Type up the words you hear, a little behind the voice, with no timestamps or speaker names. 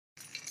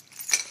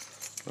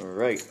All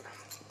right,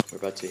 we're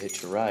about to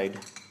hitch a ride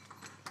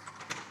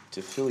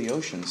to Philly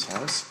Ocean's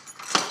house.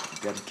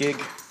 We've got a gig,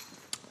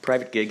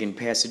 private gig in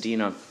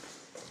Pasadena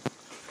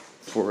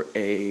for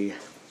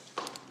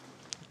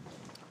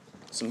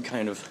some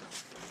kind of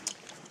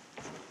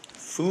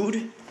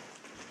food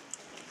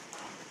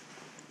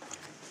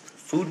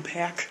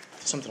pack,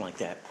 something like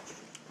that.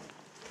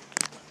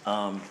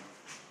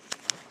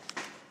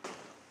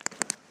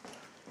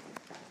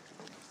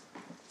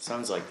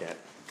 Sounds like that.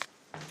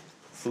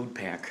 Food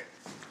pack.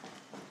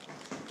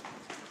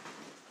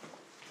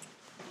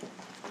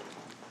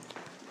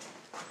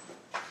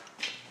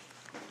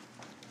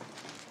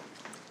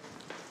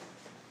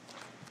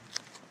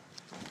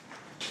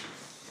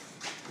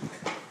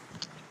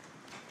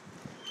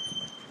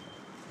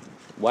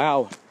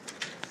 Wow.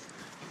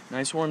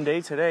 Nice warm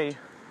day today.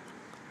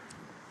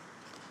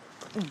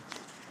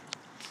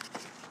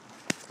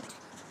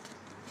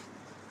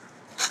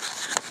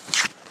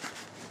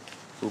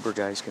 Uber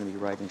guy's going to be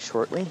riding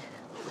shortly.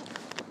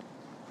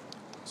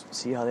 So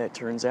see how that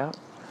turns out.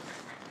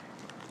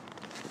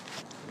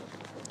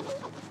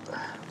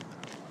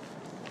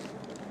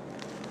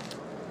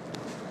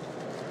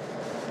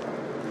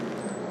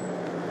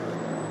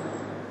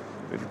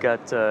 We've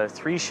got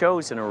 3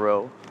 shows in a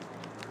row.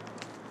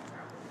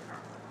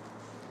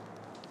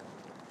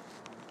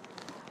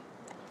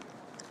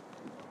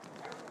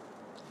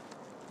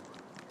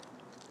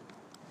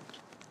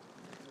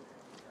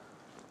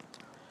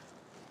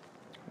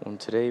 One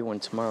today, one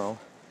tomorrow,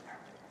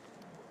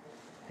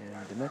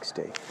 and the next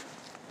day.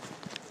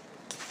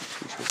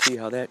 We shall see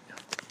how that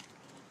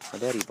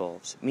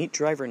evolves. Meet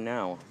driver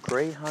now,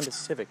 gray Honda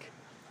Civic.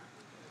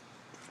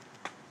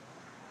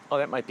 Oh,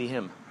 that might be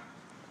him.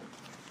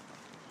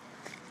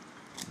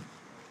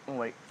 Oh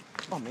wait,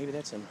 oh maybe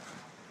that's him.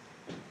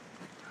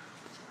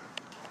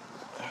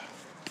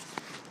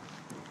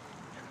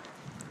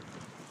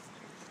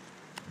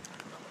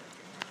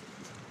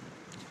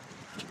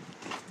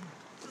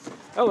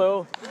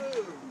 Hello.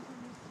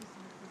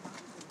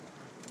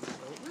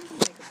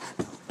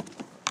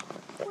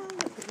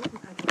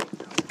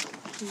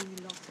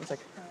 One sec.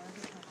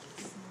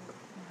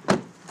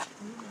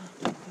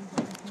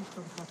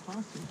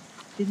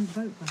 Didn't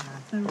vote for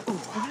her, so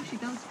although she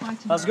does fight.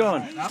 How's it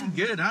going? I'm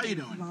good. How you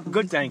doing?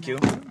 Good, thank you.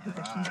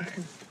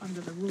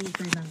 Under the rules,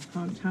 they now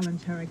can't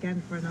challenge her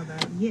again for another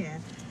year.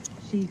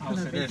 She kind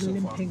of is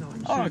limping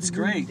on. Oh, it's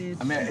great.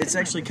 I mean, it's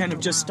actually kind of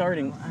just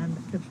starting. And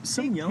the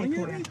Some yelling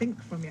at me? I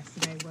think from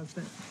yesterday was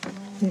that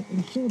to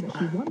ensure that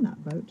she won that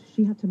vote,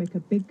 she had to make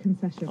a big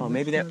concession. Oh,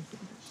 maybe that.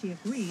 She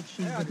agreed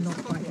she would not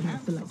fight in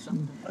that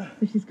selection.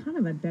 So she's kind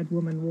of a dead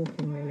woman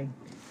walking, really.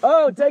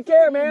 Oh, take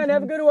care, man.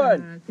 Have a good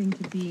one. Thing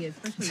to be,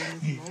 especially in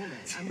this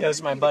moment. That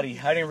was my buddy.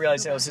 I didn't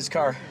realize that was his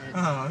car.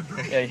 Oh,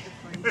 okay.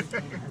 Yeah.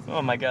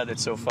 Oh my God,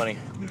 that's so funny.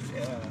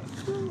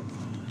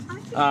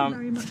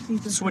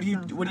 So what do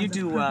you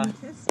do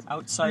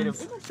outside of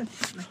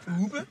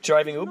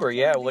driving Uber?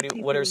 Yeah.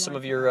 What are some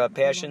of your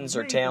passions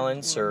or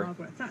talents or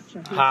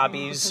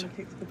hobbies?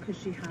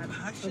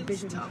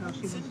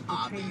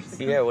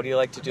 Yeah. What do you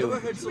like to do?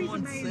 Never heard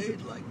someone say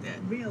it like that.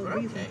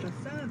 Okay.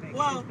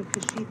 Well,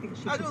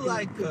 I do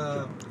like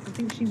I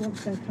think she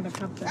wants to kind of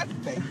have the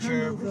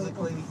adventure,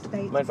 basically.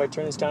 Mind if I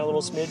turn this down a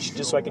little smidge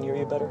just so I can hear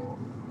you better?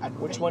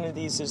 Which one of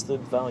these is the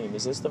volume?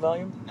 Is this the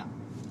volume? No,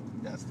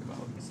 that's the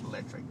volume. It's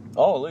electric.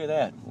 Oh, look at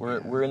that.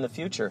 We're in the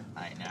future.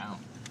 I know.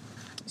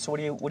 So what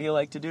do you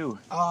like to do?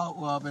 Oh,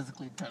 well,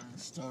 basically telling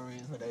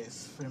stories, whether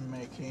it's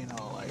filmmaking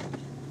or like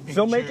pictures,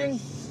 Filmmaking?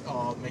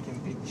 or making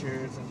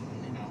pictures, and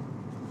you know.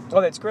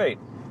 Oh, that's great.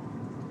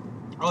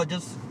 Oh,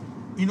 just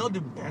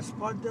the best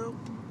part though,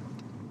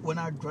 when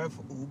I drive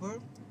Uber,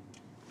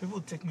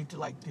 people take me to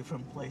like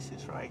different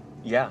places, right?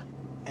 Yeah.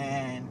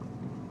 And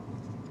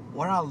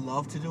what I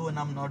love to do when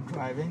I'm not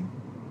driving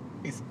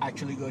is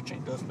actually go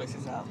check those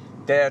places out.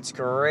 That's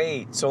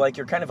great. So like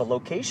you're kind of a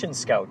location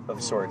scout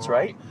of sorts,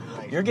 right?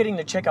 You're getting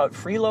to check out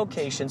free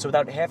locations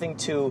without having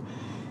to,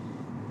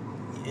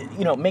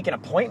 make an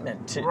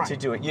appointment to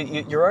do it.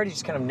 You're already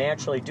just kind of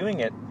naturally doing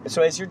it.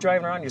 So as you're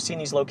driving around, you're seeing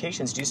these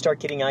locations. Do you start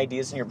getting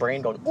ideas in your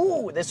brain going,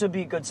 ooh, this would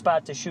be a good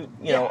spot to shoot,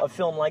 a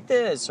film like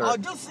this? Or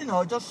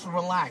just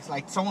relax.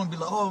 Like someone be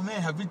like, oh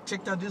man, have you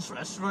checked out this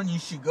restaurant? You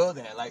should go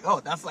there. Like, oh,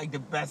 that's like the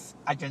best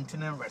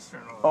Argentinian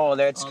restaurant. Oh,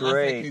 that's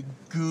great. That's like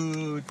a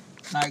good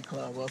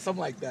nightclub or something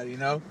like that,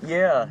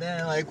 Yeah. And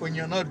then like when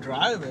you're not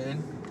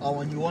driving or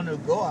when you want to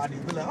go out, you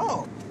be like,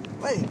 oh,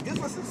 wait, this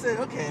person said,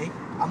 okay,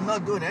 I'm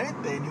not doing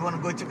anything. You want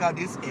to go check out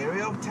this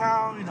area of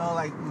town?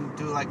 Like we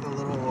do like a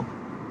little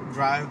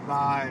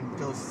drive-by and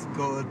just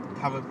go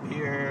have a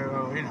beer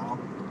or,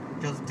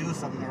 just do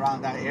something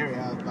around that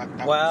area.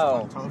 That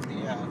wow. Told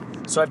me, yeah.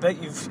 So I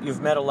bet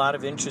you've met a lot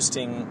of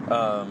interesting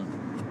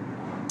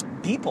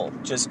people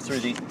just through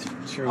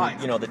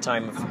the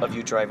time of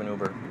you driving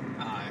Uber.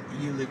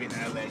 You live in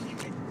LA, you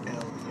meet a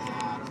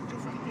lot of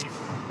different people.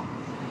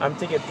 I'm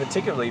thinking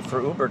particularly for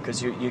Uber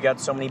because you got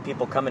so many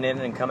people coming in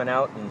and coming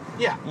out, and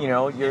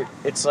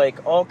it's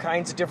like all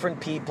kinds of different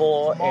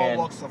people Small and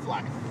walks of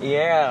life.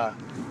 Yeah.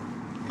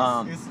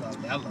 It's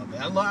lovely. I love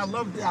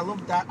it. I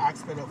love that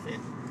aspect of it.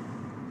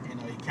 You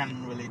know, you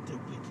can't really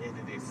duplicate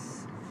it.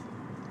 It's,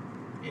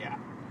 yeah.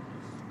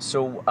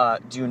 So,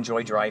 do you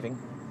enjoy driving?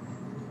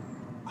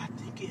 I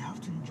think you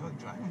have to enjoy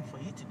driving for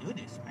you to do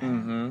this, man.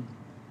 Mm-hmm.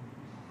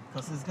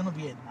 Because it's gonna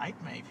be a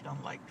nightmare if you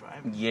don't like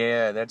driving.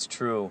 Yeah, that's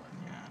true.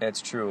 Yeah.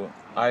 That's true.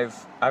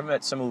 I've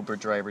met some Uber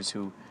drivers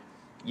who,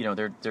 you know,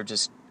 they're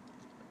just.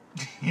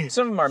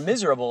 Some of them are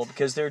miserable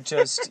because they're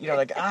just, you know,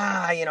 like,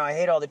 you know, I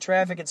hate all the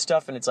traffic and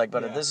stuff, and it's like,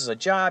 but this is a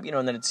job, you know,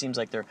 and then it seems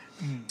like they're,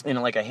 you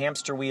know, like a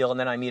hamster wheel, and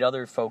then I meet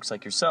other folks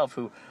like yourself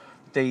who,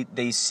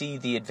 they see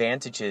the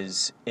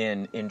advantages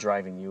in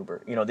driving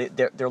Uber. You know,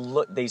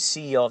 they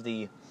see all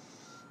the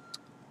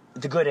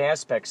good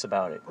aspects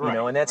about it, you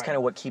know, and that's kind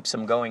of what keeps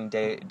them going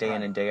day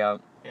in and day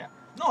out. Yeah.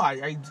 No,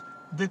 I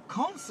the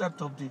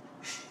concept of the.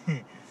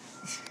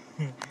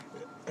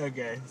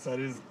 Okay, so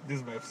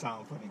this may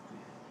sound funny.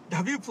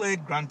 Have you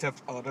played Grand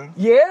Theft Auto?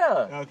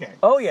 Yeah. Okay.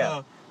 Oh, yeah.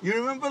 So, you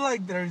remember,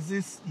 like, there's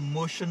this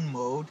motion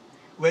mode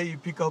where you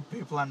pick up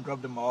people and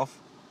drop them off?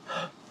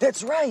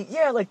 That's right.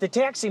 Yeah, like the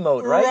taxi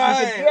mode, right?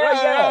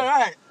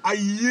 Right. I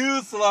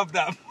used to love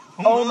that.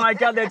 Oh my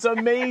God, that's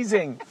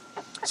amazing.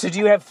 So do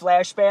you have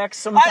flashbacks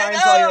sometimes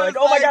while you're like,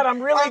 oh my God,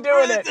 I'm really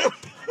doing it?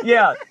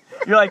 Yeah.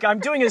 You're like, I'm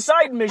doing a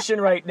side mission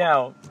right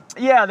now.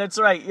 Yeah, that's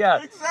right.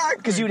 Yeah, exactly.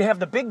 Because you'd have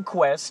the big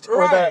quest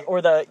Right.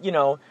 or the you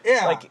know,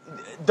 like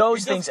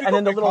those things, and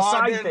then the little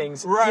side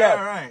things.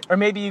 Right. Or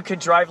maybe you could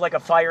drive like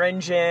a fire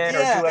engine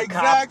or do a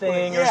cop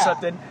thing or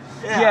something.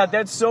 Yeah,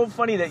 that's so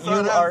funny that you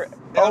are.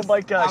 Oh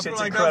my gosh, it's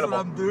like incredible.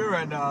 That's what I'm doing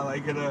right now.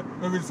 Like,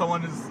 maybe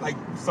someone is like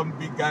some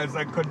big guys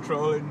like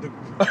controlling the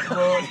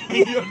road.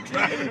 You're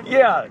driving.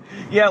 Yeah,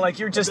 like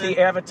you're just the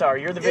avatar.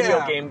 You're the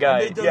video game guy.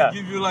 And they just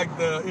give you like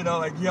the, you know,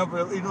 like you have,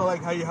 you know,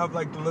 like how you have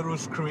like the little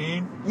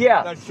screen.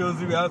 Yeah. That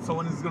shows you how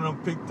someone is gonna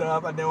be picked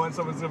up, and then when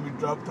someone's gonna be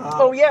dropped off.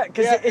 Oh yeah,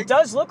 because it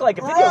does look like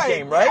a video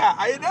game, right? Yeah,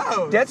 I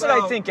know. That's what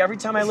I think every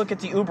time I look at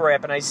the Uber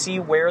app and I see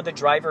where the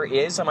driver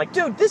is. I'm like,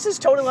 dude, this is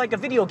totally like a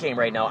video game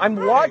right now. I'm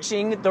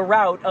watching the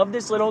route of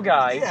this little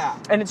guy. Yeah.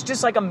 And it's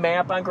just like a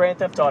map on Grand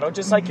Theft Auto,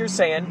 just like you're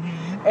saying.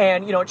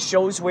 And, you know, it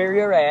shows where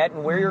you're at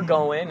and where you're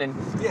going. And,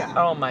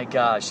 oh, my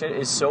gosh, it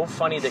is so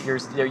funny that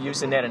they're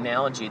using that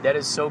analogy. That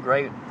is so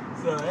great.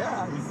 So,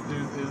 yeah, it's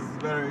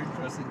very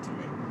interesting to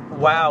me.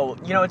 Wow.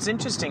 You know, it's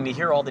interesting to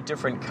hear all the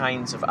different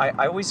kinds of...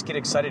 I always get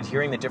excited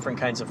hearing the different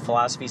kinds of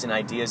philosophies and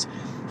ideas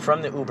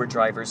from the Uber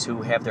drivers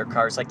who have their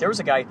cars. Like, there was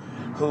a guy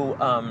who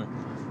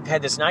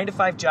had this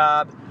 9-to-5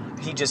 job.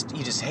 He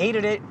just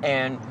hated it,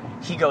 and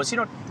he goes, you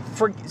know...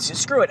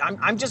 screw it,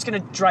 I'm just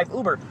going to drive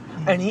Uber.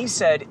 And he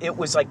said it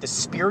was like the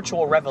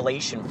spiritual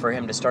revelation for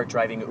him to start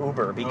driving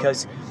Uber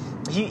because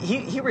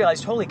he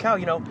realized, holy cow,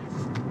 you know,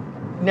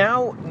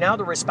 now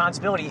the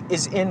responsibility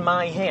is in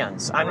my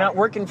hands. I'm not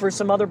working for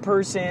some other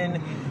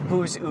person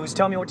who's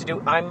telling me what to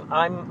do.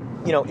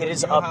 I'm you know, it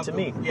is up to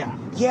me.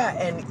 Yeah,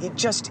 and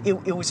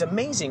it was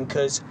amazing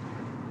because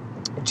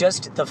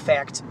just the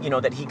fact, you know,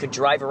 that he could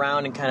drive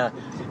around and kind of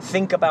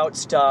think about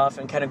stuff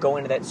and kind of go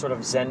into that sort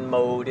of Zen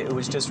mode, it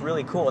was just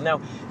really cool. Now,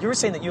 you were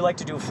saying that you like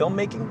to do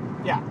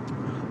filmmaking? Yeah.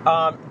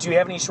 Do you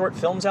have any short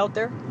films out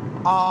there?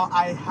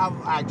 I have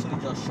actually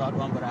just shot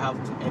one, but I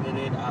have to edit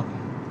it. I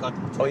haven't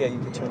gotten to Oh, yeah, you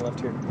can turn left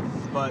here.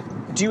 But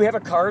do you have a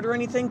card or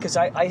anything? Because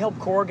I help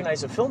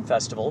co-organize a film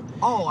festival.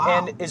 Oh,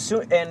 wow. And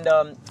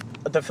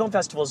the film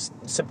festival is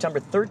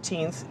September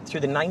 13th through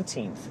the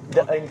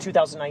 19th in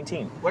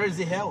 2019. Where is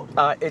it held?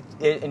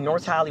 In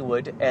North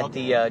Hollywood at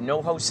the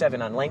NoHo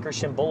 7 on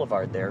Lancashire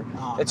Boulevard there.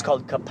 It's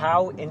called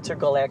Kapow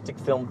Intergalactic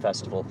Film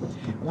Festival.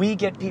 We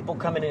get people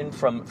coming in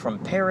from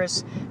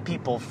Paris,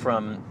 people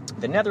from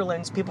the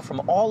Netherlands, people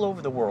from all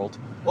over the world.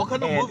 What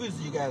kind of movies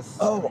do you guys?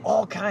 Oh,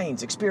 all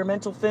kinds.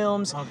 Experimental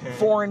films,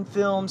 foreign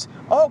films,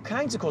 all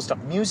kinds of cool stuff.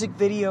 Music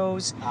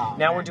videos.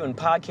 Now we're doing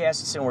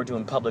podcasts and we're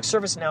doing public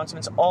service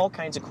announcements, all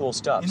kinds of cool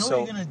stuff. You know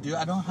what you're going to do?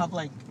 I don't have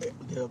like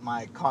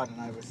my card and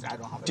everything. I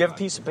don't have. Do you have a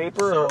piece of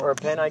paper or a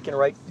pen I can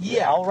write?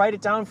 Yeah. I'll write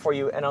it down for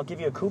you and I'll give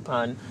you a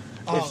coupon.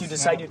 If you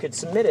decide you could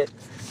submit it,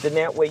 then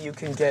that way you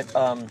can get,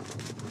 it'll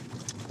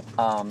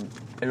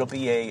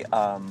be a,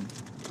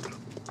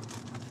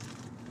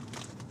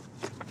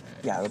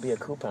 it'll be a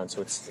coupon,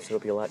 so it'll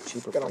be a lot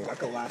cheaper for you.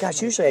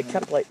 Gosh, usually I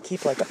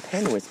keep like a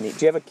pen with me.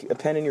 Do you have a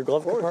pen in your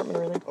glove compartment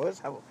or anything? I always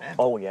have a pen.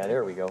 Oh yeah,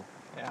 there we go.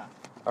 Yeah.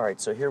 All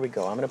right, so here we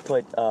go. I'm gonna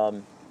put.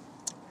 All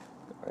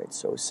right,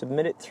 so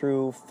submit it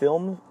through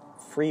Film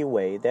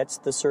Freeway. That's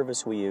the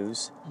service we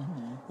use.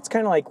 It's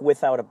kind of like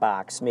Without a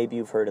Box. Maybe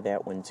you've heard of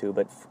that one too.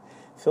 But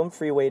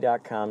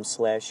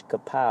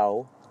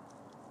filmfreeway.com/kapow.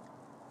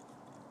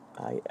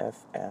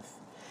 IFF,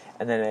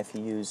 and then if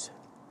you use.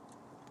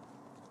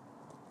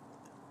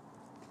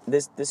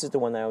 This is the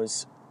one that I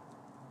was.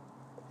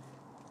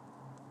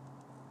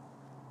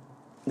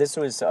 This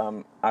was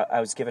I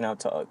was given out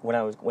to when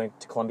I went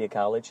to Columbia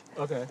College.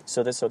 Okay.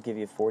 So this will give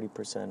you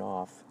 40%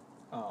 off.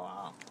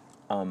 Oh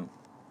wow.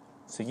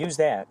 So use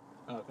that.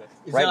 Okay.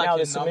 Right now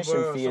the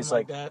submission fee is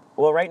like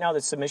well, right now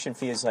the submission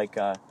fee is like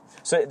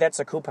so that's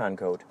a coupon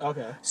code.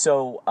 Okay.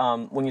 So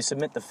when you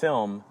submit the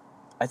film,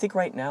 I think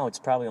right now it's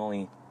probably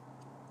only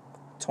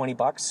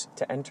 $20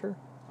 to enter.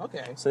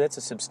 Okay. So that's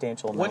a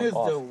substantial amount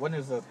When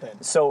is the thing?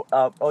 So,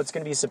 it's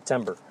going to be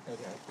September.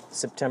 Okay.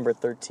 September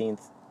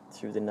 13th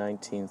through the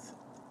 19th.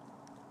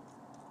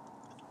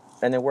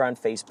 And then we're on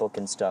Facebook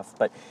and stuff.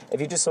 But if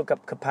you just look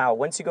up Kapow,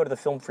 once you go to the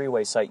Film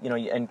Freeway site,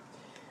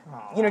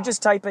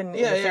 just type in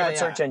your favorite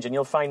search engine,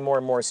 you'll find more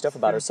and more stuff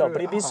about ourselves.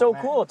 But it'd be so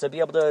cool to be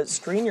able to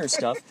screen your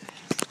stuff.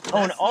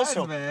 And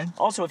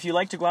also, if you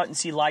like to go out and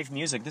see live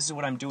music, this is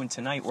what I'm doing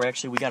tonight.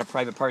 We got a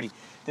private party.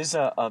 This is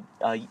a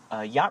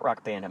yacht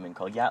rock band I'm in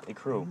called Yachtly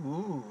Crew.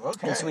 Ooh,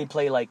 okay. And so we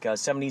play like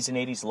 70s and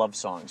 80s love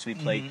songs. We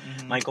play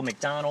Michael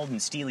McDonald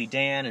and Steely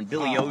Dan and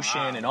Billy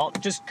Ocean and all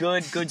just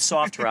good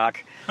soft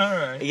rock. All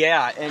right.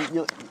 Yeah,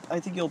 and I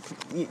think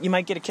you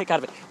might get a kick out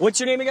of it. What's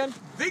your name again?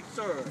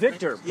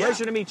 Victor. Yeah.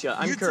 Pleasure to meet you.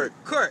 I'm Kurt.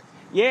 Kurt.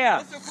 Yeah.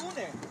 What's your full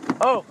name?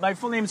 Oh, my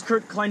full name's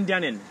Kurt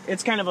Clendenin.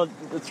 It's kind of a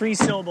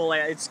 3-syllable.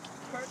 It's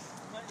Kurt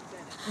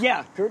Clendenin.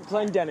 Yeah, Kurt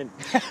Clendenin.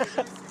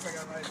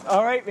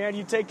 All right, man.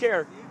 You take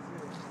care.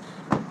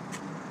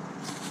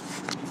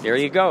 There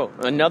you go.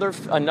 Another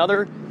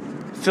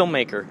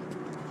filmmaker.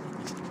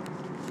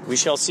 We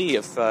shall see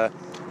if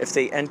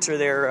they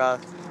enter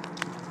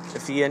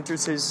if he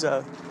enters his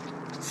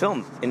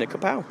film in a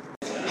Kapow.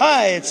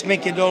 Hi, it's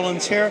Mickey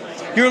Dolans here.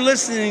 You're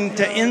listening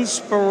to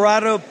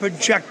Inspirato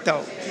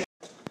Projecto.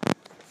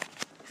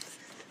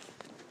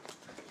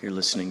 You're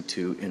listening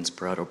to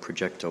Inspirato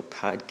Projecto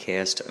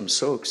podcast. I'm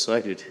so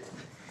excited.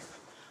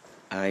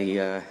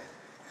 I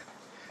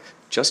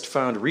just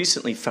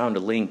recently found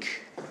a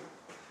link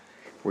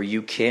where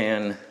you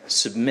can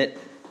submit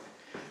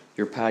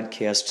your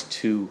podcast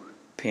to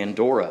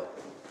Pandora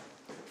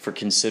for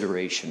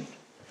consideration.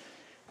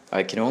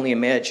 I can only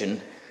imagine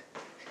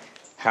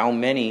how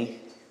many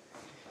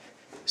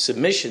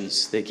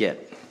submissions they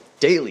get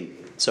daily.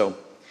 So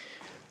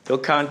they'll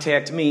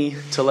contact me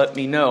to let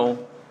me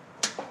know,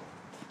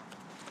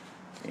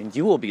 and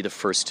you will be the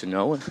first to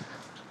know,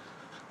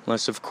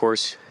 unless, of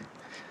course,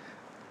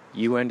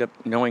 you end up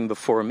knowing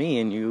before me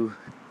and you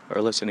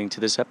are listening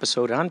to this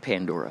episode on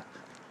Pandora.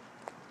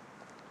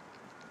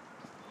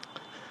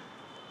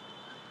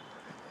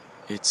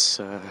 It's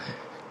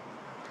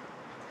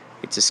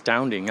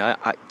astounding.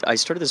 I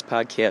started this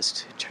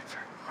podcast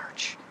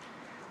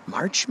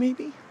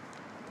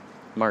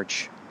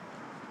March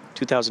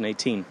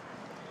 2018,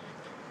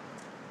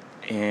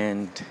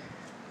 and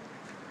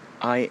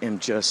I am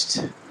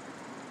just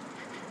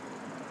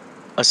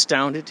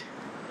astounded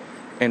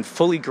and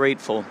fully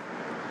grateful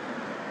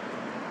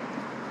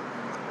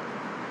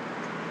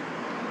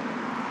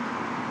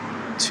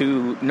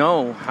to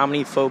know how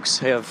many folks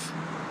have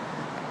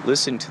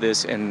listened to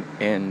this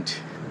and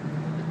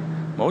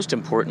most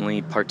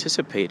importantly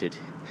participated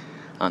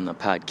on the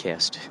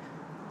podcast.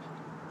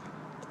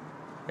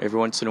 Every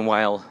once in a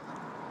while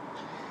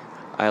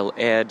I'll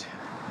add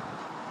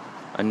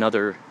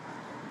another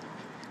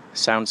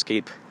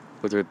soundscape,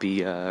 whether it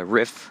be a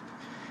riff,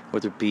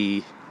 whether it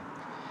be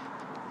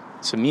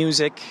some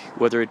music,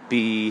 whether it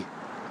be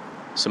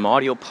some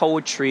audio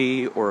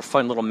poetry or a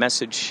fun little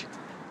message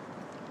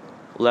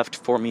left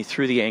for me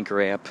through the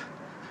Anchor app.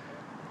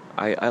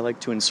 I like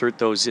to insert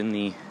those in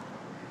the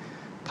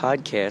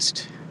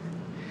podcast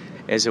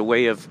as a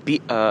way of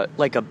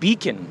like a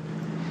beacon,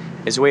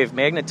 as a way of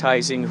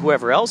magnetizing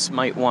whoever else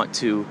might want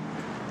to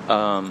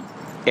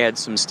add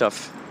some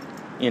stuff,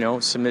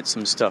 submit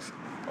some stuff.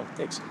 Oh,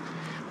 thanks.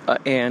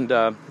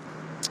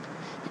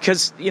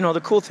 Because,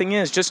 the cool thing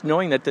is just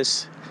knowing that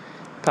this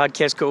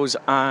podcast goes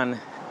on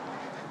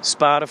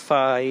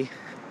Spotify,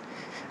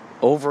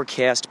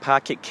 Overcast,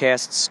 Pocket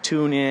Casts,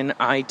 TuneIn,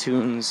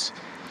 iTunes.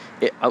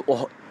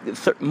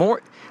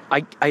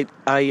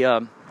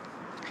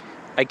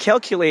 I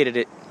calculated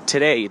it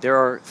today. There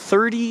are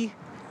 32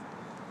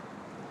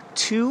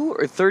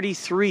 or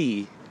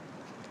 33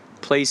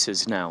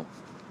 places now,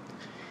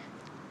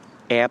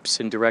 apps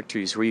and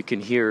directories where you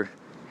can hear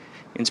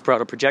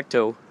Inspirato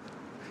Projecto.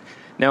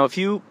 Now,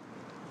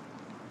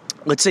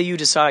 let's say you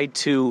decide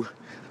to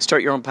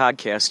start your own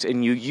podcast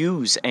and you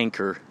use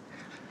Anchor.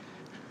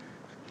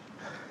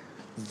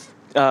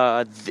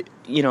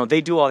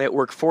 They do all that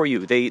work for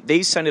you.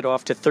 They send it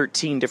off to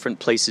 13 different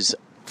places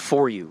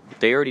for you.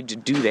 They already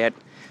do that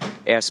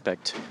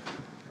aspect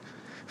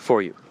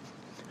for you.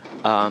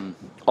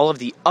 All of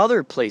the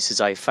other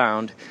places I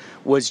found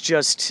was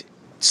just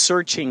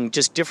searching,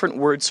 just different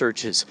word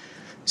searches.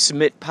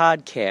 Submit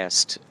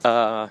podcast.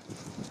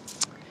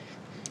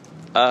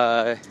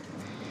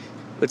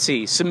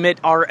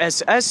 Submit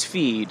RSS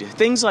feed.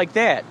 Things like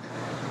that.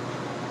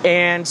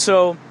 And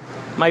so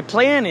my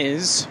plan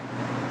is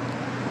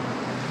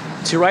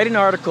to write an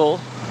article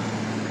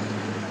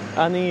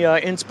on the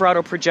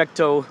Inspirato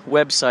Projecto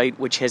website,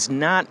 which has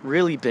not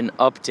really been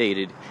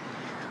updated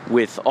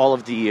with all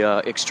of the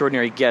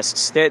extraordinary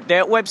guests. That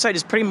website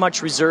is pretty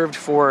much reserved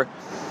for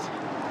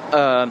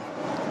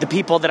the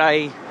people that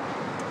I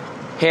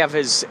have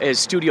as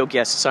studio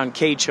guests on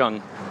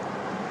K-Chung.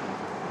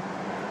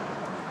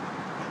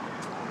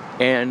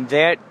 And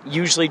that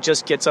usually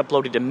just gets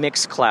uploaded to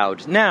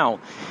Mixcloud.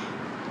 Now,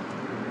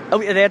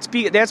 Oh, that's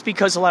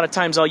because a lot of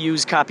times I'll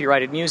use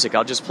copyrighted music.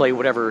 I'll just play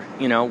whatever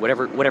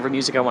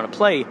music I want to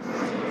play.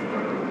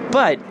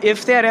 But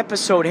if that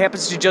episode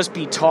happens to just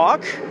be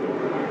talk,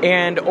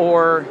 and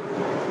or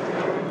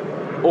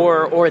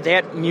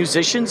that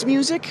musician's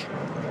music,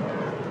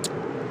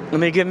 let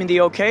me give me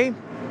the okay.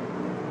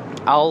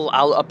 I'll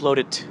upload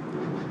it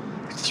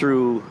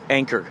through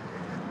Anchor.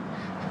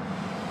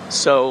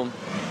 So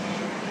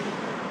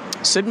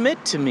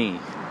submit to me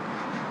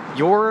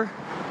go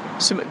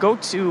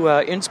to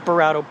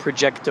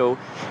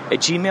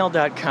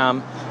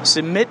inspiratoprojecto@gmail.com.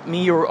 Submit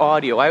me your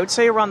audio. I would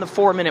say around the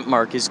 4-minute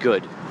mark is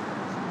good.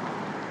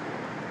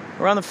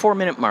 Around the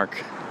 4-minute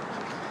mark.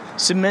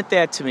 Submit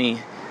that to me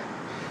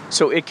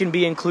so it can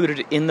be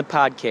included in the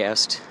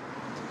podcast.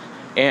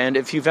 And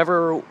if you've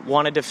ever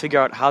wanted to figure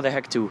out how the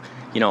heck do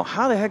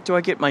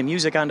I get my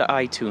music onto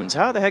iTunes?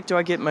 How the heck do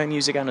I get my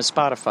music onto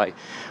Spotify?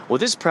 Well,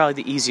 this is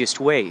probably the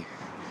easiest way.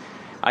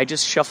 I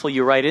just shuffle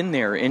you right in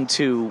there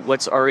into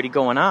what's already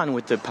going on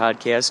with the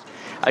podcast.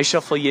 I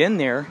shuffle you in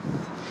there,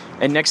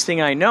 and next thing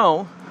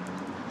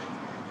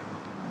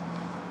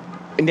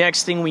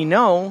we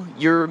know,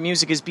 your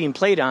music is being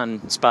played on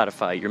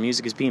Spotify. Your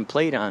music is being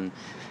played on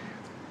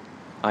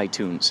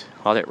iTunes.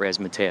 All that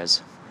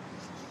razzmatazz.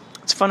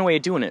 It's a fun way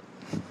of doing it.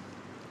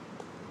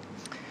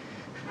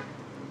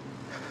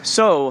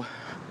 So,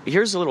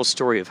 here's a little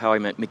story of how I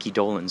met Mickey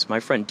Dolenz.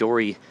 My friend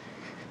Dory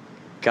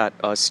got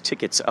us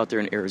tickets out there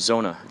in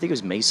Arizona. I think it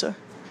was Mesa.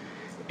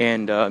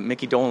 And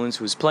Mickey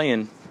Dolenz was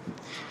playing.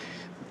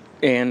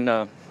 And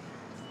there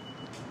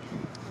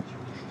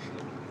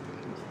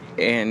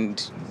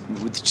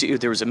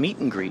was a meet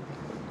and greet.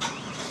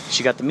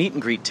 She got the meet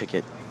and greet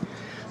ticket.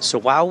 So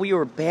while we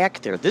were back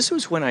there, this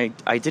was when I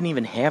didn't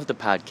even have the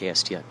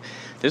podcast yet.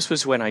 This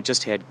was when I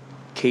just had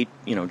Kate,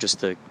 just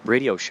the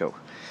radio show.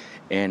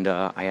 And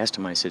I asked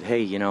him, I said,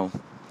 hey,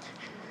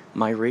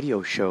 my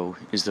radio show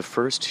is the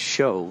first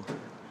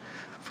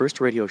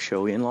radio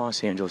show in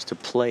Los Angeles to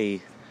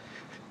play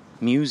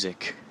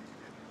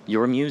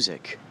your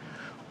music,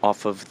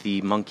 off of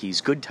the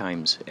Monkees' Good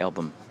Times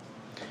album.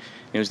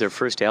 It was their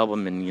first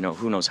album in,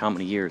 who knows how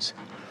many years.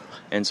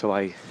 And so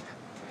I've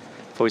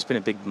always been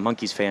a big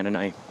Monkees fan, and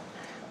I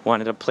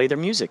wanted to play their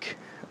music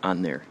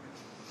on there.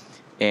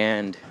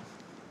 And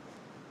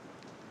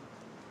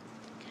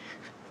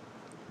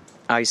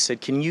I said,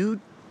 can you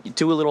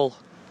do a little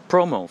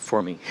promo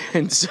for me?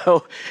 And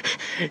so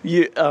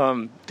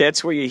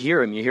that's where you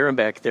hear him. You hear him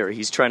back there.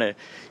 He's trying to,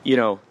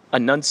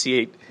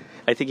 enunciate.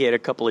 I think he had a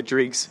couple of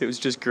drinks. It was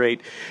just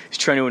great. He's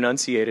trying to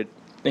enunciate it.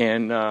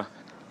 And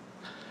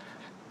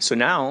so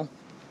now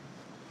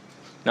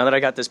that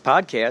I got this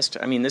podcast,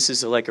 this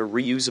is like a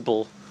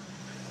reusable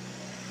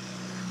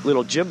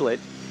little giblet.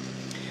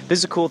 This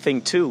is a cool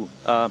thing, too.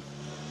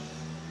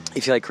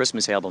 If you like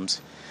Christmas albums,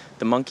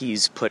 the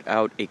Monkees put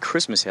out a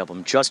Christmas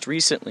album just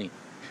recently.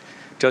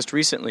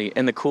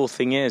 And the cool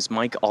thing is,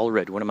 Mike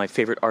Allred, one of my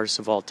favorite artists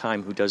of all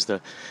time, who does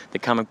the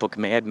comic book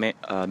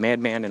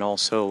Madman, and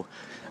also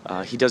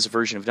he does a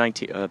version of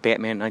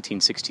Batman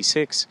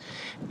 1966,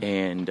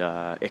 and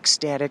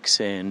Ecstatics,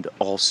 and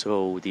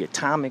also the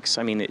Atomics.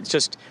 It's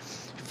just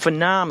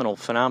phenomenal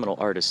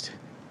artist.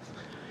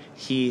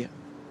 He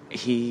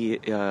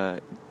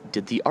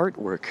did the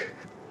artwork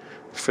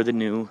for the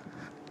new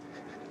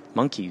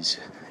Monkees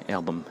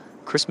album,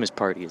 Christmas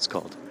Party it's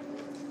called.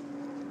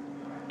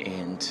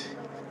 And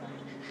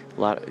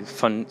a lot of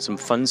some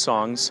fun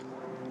songs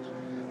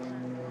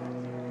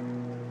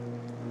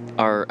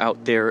are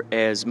out there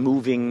as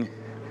moving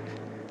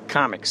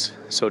comics,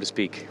 so to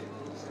speak.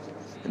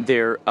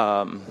 They're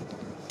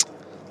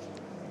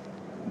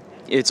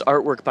it's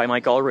artwork by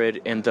Mike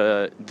Allred, and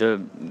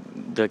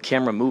the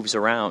camera moves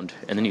around,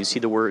 and then you see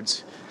the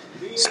words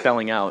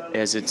spelling out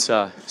as it's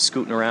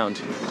scooting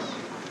around.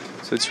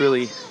 So it's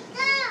really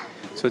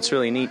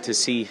neat to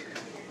see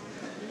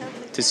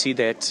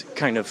that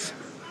kind of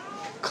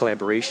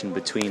collaboration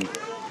between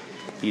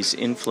these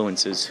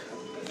influences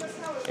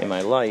in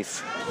my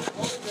life.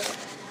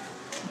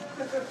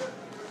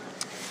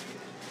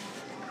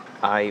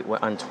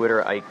 On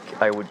Twitter, I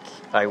would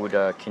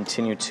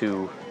continue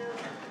to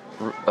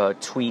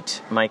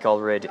tweet Mike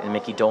Allred and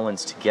Mickey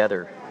Dolenz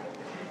together,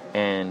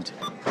 and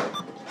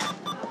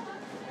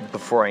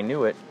before I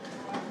knew it,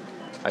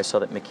 I saw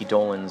that Mickey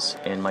Dolenz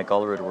and Mike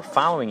Allred were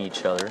following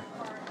each other.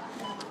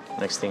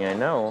 Next thing I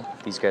know,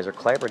 these guys are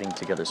collaborating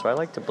together. So I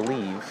like to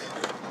believe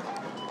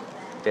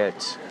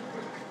that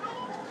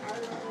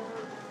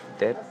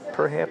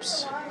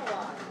perhaps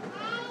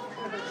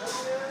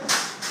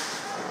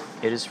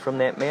it is from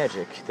that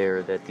magic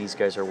there that these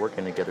guys are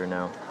working together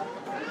now.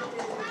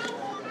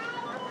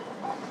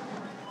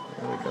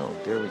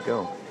 There we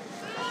go.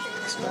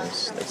 That's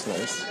nice.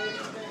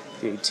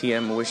 The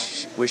ATM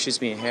wishes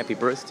me a happy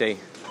birthday.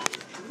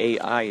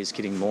 AI is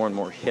getting more and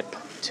more hip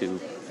to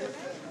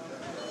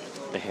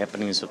the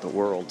happenings of the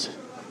world.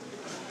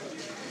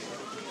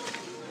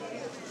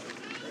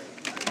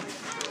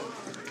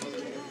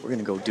 We're going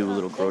to go do a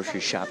little grocery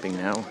shopping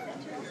now.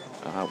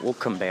 We'll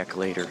come back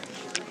later.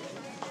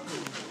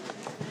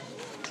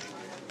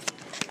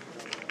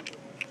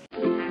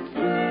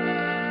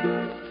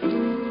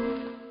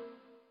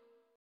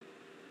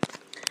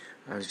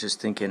 I was just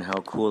thinking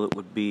how cool it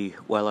would be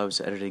while I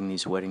was editing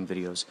these wedding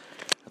videos.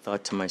 I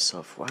thought to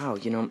myself, wow,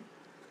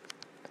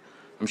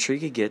 I'm sure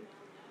you could get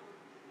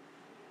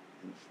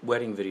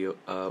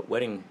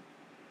wedding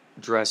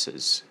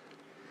dresses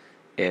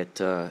at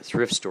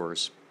thrift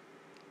stores.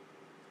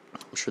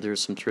 I'm sure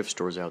there's some thrift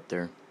stores out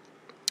there.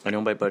 I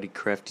know my buddy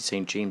Crafty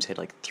St. James had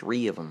like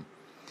 3 of them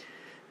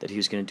that he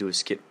was going to do a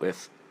skit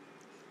with.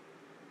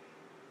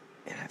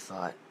 And I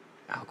thought,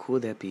 how cool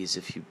would that be is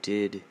if you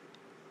did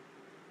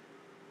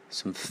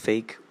some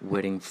fake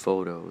wedding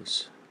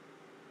photos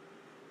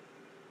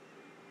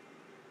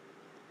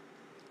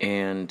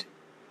and,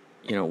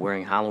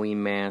 wearing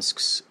Halloween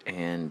masks,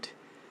 and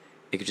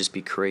it could just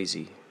be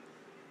crazy.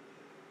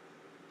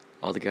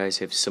 All the guys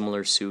have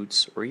similar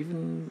suits, or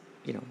even,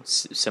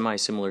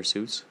 semi-similar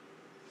suits.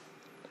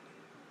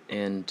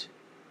 And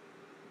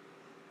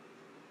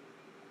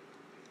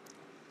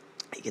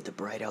you get the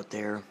bride out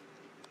there.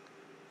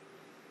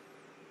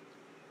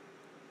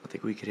 I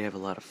think we could have a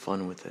lot of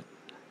fun with it.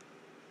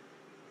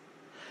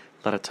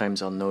 A lot of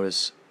times I'll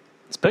notice,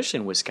 especially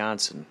in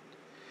Wisconsin,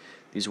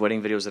 these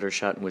wedding videos that are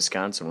shot in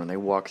Wisconsin, when they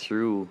walk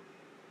through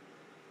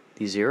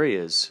these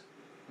areas,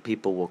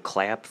 people will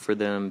clap for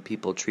them,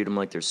 people treat them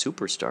like they're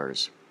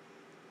superstars.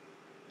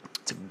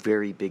 It's a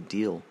very big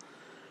deal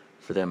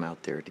for them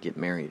out there to get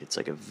married. It's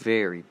like a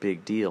very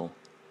big deal.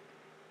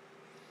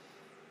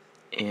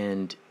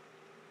 And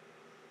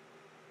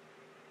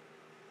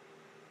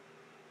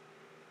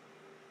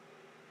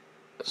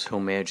so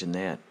imagine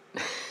that.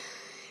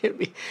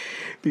 It'd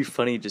be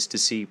funny just to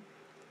see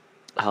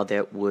how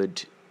that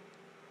would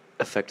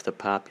affect the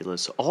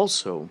populace.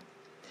 Also,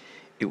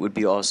 it would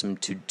be awesome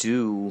to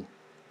do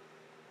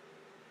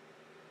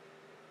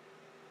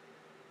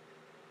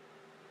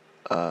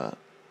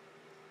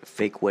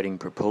fake wedding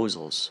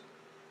proposals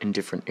in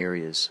different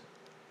areas.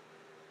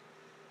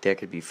 That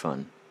could be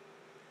fun.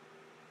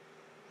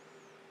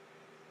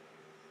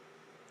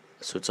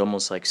 So it's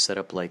almost like set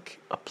up like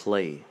a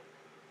play.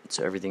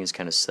 So everything is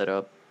kind of set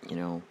up,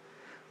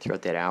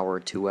 throughout that hour,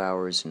 2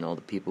 hours, and all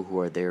the people who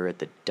are there at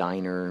the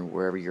diner,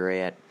 wherever you're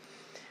at,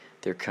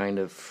 they're kind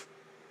of,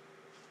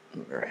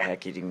 or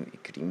heck, it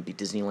could even be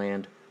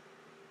Disneyland.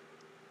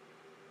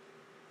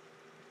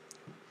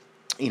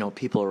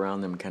 People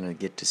around them kind of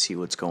get to see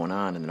what's going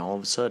on, and then all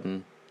of a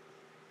sudden,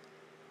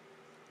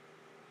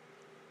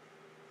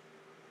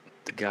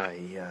 the guy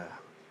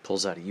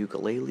pulls out a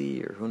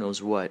ukulele or who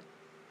knows what,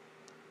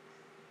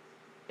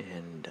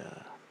 and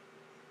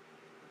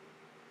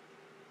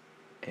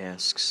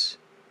asks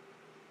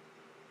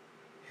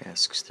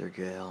their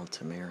gal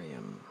to marry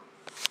him.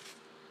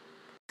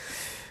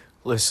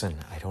 Listen,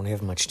 I don't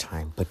have much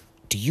time, but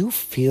do you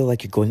feel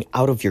like you're going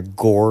out of your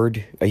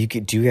gourd?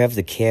 Do you have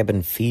the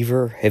cabin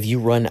fever? Have you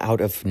run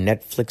out of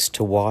Netflix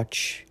to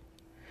watch?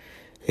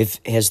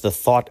 Has the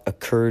thought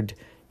occurred,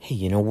 hey,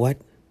 you know what?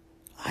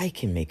 I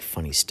can make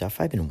funny stuff.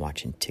 I've been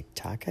watching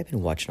TikTok. I've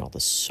been watching all the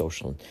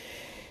social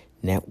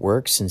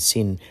networks and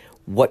seeing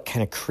what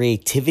kind of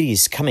creativity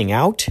is coming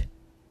out.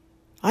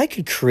 I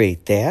could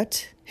create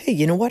that. Hey,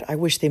 you know what? I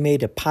wish they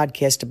made a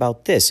podcast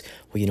about this.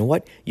 Well, you know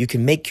what? You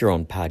can make your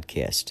own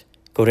podcast.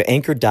 Go to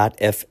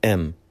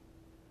anchor.fm.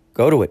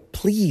 Go to it,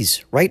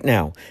 please, right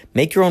now.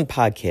 Make your own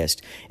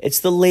podcast. It's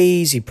the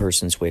lazy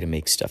person's way to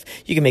make stuff.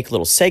 You can make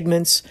little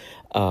segments.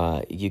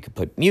 You can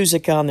put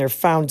music on there,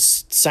 found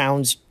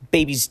sounds,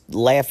 babies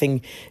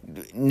laughing,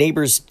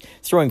 neighbors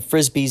throwing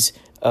frisbees,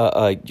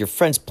 your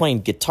friends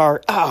playing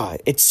guitar.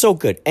 It's so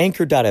good.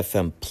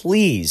 Anchor.fm.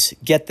 Please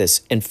get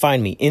this and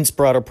find me,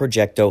 Inspirato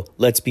Projecto.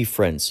 Let's be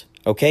friends,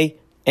 okay?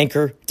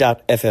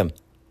 Anchor.fm.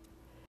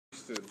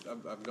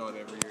 I've gone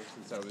every year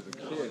since I was a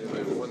kid, and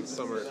then one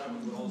summer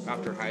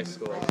after high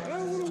school, I was like,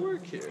 I want to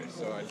work here.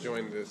 So I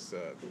joined this,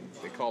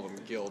 they call them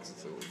guilds,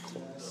 it's a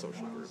little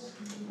social group.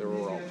 They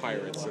were all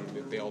pirates,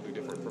 and they all do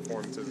different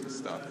performances and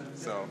stuff.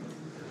 So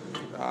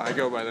I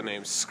go by the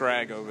name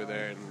Scrag over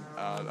there, and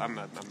I'm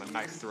a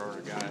knife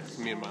thrower guy.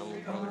 Me and my little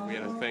brother, we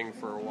had a thing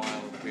for a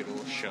while. We had a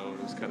little show.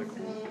 It was kind of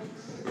cool.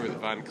 We were the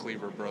Von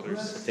Cleaver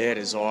brothers. That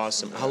is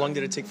awesome. How long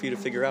did it take for you to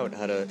figure out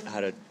how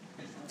to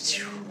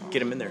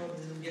get him in there?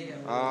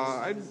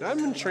 I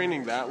haven't been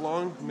training that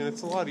long. I mean,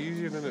 it's a lot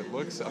easier than it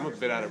looks. I'm a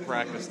bit out of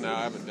practice now.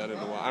 I haven't done it in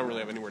a while. I don't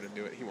really have anywhere to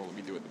do it. He won't let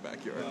me do it in the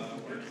backyard.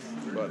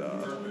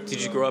 But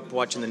did you grow up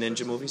watching the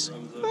ninja movies?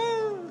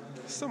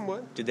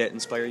 Somewhat. Did that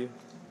inspire you?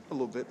 A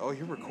little bit. Oh,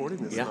 you're recording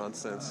this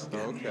nonsense. Yeah.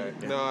 Oh, okay.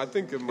 Yeah. No, I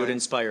think it would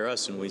inspire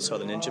us when we saw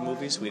the ninja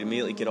movies. We'd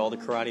immediately get all the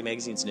karate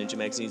magazines, ninja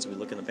magazines. We'd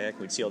look in the back,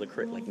 and we'd see all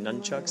the like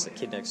nunchucks. The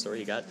kid next door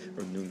he got,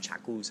 or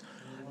nunchakus.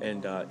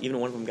 And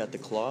even one of them got the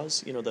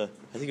claws. I think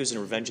it was in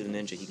Revenge of the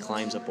Ninja. He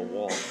climbs up a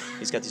wall.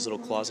 He's got these little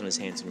claws on his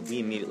hands, and we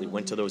immediately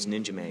went to those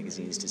ninja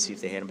magazines to see if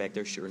they had them back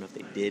there. Sure enough,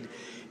 they did.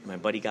 And my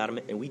buddy got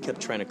them, and we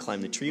kept trying to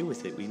climb the tree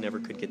with it. We never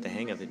could get the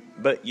hang of it.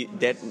 But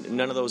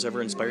none of those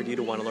ever inspired you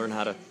to want to learn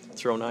how to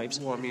throw knives?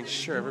 Well, I mean,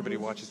 sure, everybody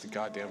watches the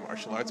goddamn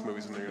martial arts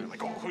movies, and they're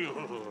like,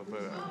 oh,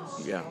 but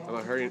yeah.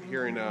 I'm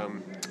hearing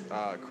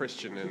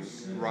Christian and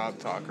Rob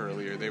talk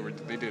earlier.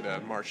 They did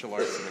martial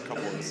arts in a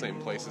couple of the same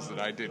places that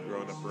I did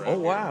growing up around. Oh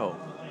wow. wow.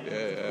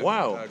 Yeah.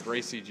 Wow.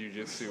 Gracie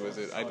Jiu-Jitsu was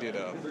it.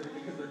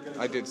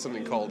 I did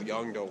something called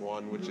Yongdo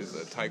Wan, which is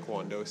a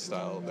Taekwondo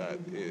style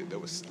that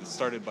was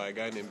started by a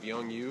guy named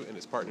Byung Yu and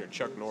his partner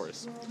Chuck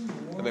Norris.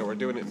 And they were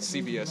doing it in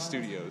CBS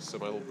Studios. So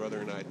my little brother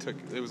and I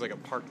it was like a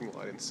parking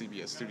lot in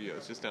CBS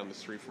Studios just down the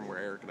street from where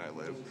Eric and I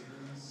live.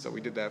 So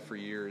we did that for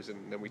years,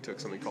 and then we took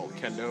something called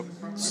Kendo.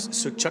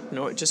 So Chuck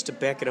Norris, just to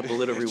back it up a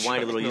little,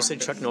 rewind a little. You said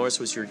Chuck Norris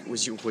was your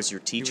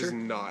teacher? He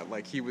was not.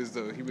 Like he was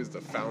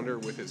the founder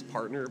with his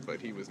partner,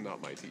 but he was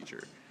not my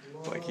teacher.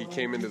 Like he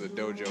came into the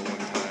dojo one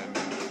time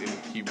and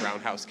he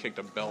roundhouse kicked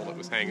a bell that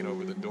was hanging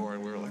over the door,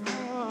 and we were like,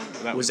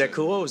 oh. Was that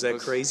cool? Was that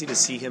crazy to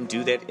see him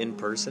do that in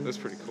person? That was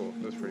pretty cool.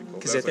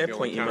 Because at that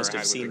point you must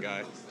have seen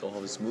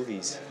all his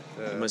movies.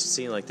 You must have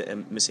seen like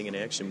the Missing in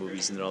Action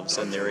movies, and then all of a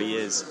sudden there he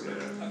is. Yeah.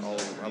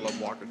 I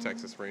love Walker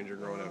Texas Ranger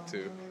growing up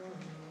too.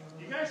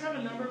 You guys have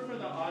a number for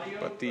the audio?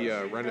 But the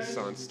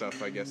Renaissance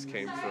stuff, I guess,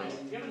 came from.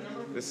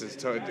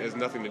 It has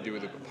nothing to do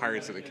with the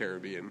Pirates of the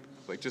Caribbean,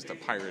 like just the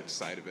pirate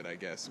side of it, I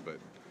guess. But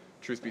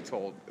truth be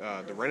told,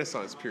 the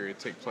Renaissance period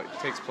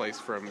takes place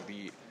from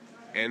the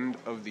end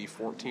of the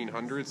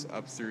 1400s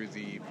up through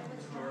the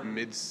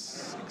mid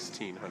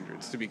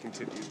 1600s. To be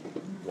continued.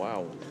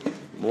 Wow.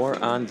 More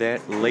on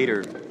that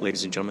later,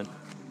 ladies and gentlemen.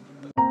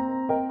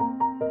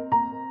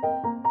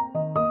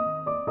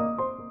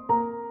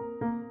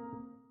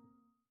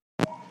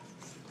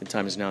 The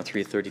time is now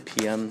 3:30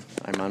 p.m.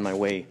 I'm on my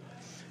way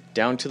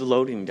down to the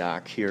loading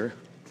dock here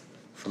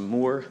from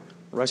Moore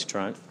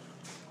Restaurant,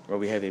 where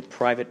we have a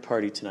private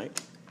party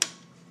tonight. I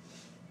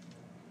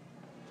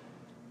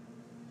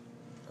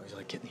always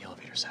like getting the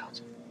elevator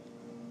sounds.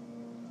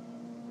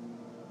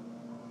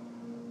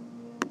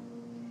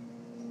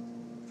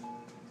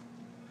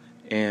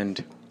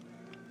 And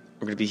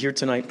we're going to be here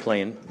tonight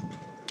playing.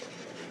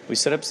 We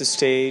set up the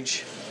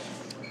stage.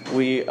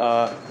 We,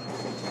 I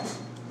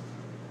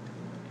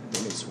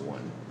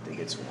think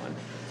it's one.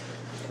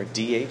 Or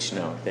DH?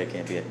 No, that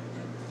can't be it.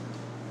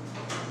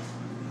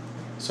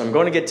 So I'm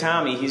going to get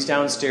Tommy. He's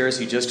downstairs.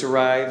 He just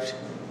arrived.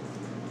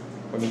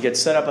 We're going to get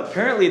set up.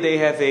 Apparently they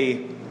have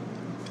a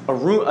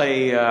room,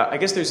 I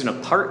guess there's an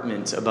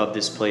apartment above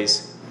this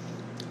place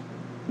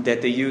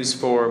that they use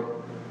for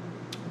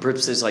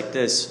purposes like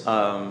this.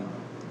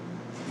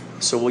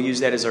 So we'll use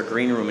that as our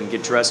green room and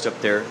get dressed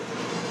up there.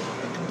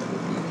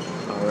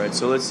 All right,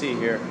 so let's see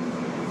here.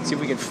 Let's see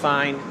if we can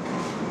find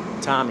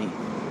Tommy.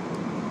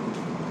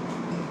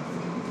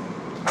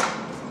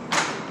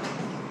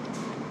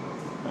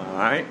 All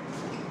right.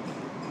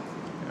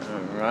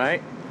 All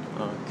right.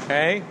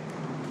 Okay.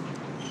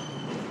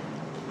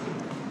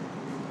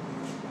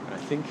 I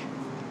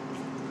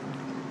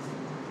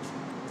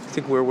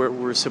think we are where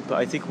we are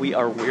supposed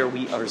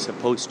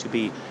to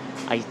be.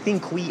 I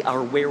think we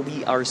are where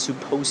we are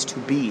supposed to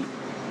be.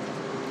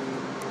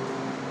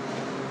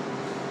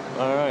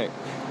 All right.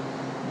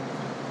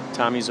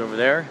 Tommy's over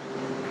there.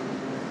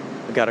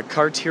 I got a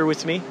cart here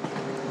with me.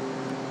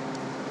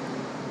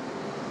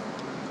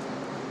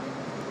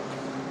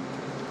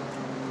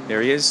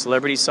 There he is,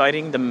 celebrity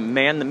sighting, the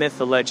man, the myth,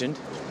 the legend.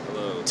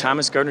 Hello.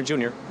 Thomas Gardner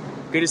Jr.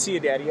 Good to see you,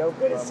 Daddy-O.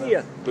 Good to see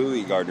you.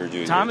 Bowie Gardner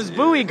Jr. Thomas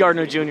Bowie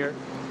Gardner Jr.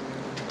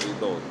 How you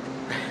doing?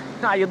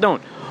 How you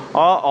doing?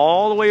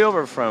 All the way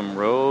over from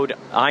Rhode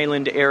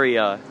Island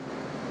area.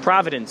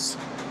 Providence.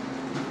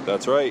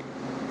 That's right.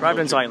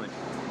 Providence Island.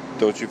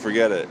 Don't you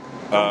forget it.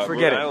 Don't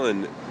forget Rhode it.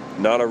 Island,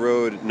 not a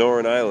road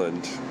nor an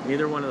island.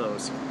 Neither one of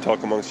those.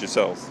 Talk amongst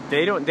yourselves.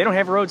 They don't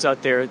have roads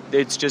out there.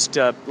 It's just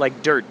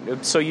like dirt.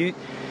 So you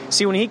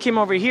see, when he came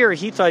over here,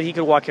 he thought he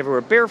could walk everywhere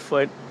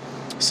barefoot.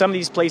 Some of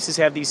these places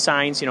have these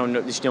signs,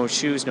 no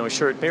shoes, no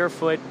shirt,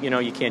 barefoot.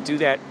 You can't do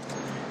that.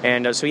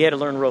 And so he had to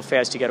learn real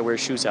fast. You got to wear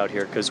shoes out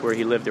here because where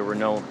he lived there were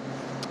no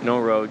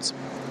roads,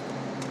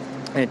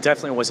 and it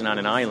definitely wasn't on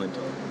an island.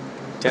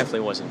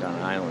 Definitely wasn't on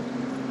an island.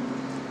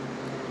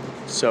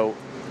 So.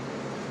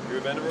 You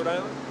ever been to Rhode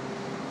Island?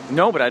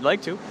 No, but I'd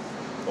like to.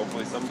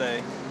 Hopefully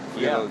someday.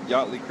 Yeah. A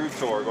Yachtly Crew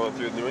tour going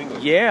through New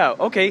England. Yeah.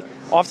 Okay.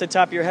 Off the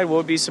top of your head, what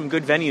would be some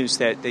good venues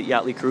that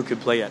Yachtly Crew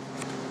could play at?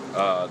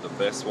 The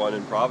best one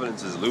in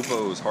Providence is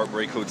Lupo's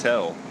Heartbreak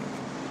Hotel.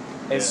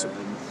 Is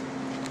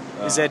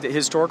that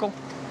historical?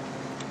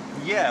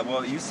 Yeah,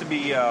 well, it used to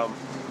be,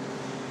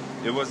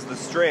 it was the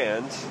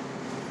Strand,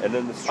 and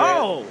then the Strand...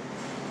 Oh!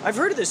 I've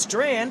heard of the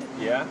Strand.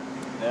 Yeah,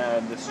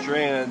 and the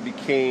Strand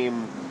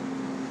became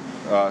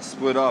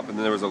split up, and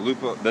then there was a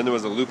Lupo's,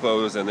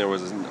 and there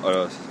was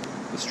the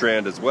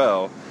Strand as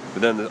well,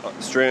 but then the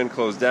Strand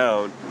closed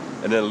down,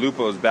 and then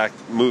Lupo's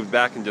moved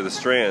back into the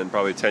Strand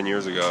probably 10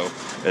 years ago,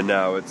 and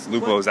now it's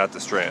Lupo's at the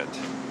Strand.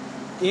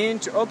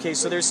 Okay,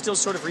 so they're still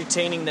sort of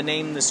retaining the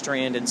name The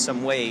Strand in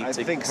some way I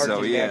to think harken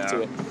so, yeah. back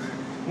to it.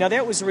 Now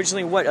that was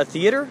originally what, a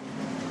theater?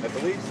 I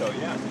believe so,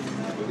 yeah. I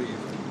believe.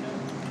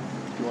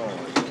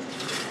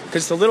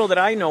 Because the little that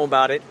I know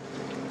about it,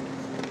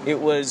 it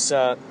was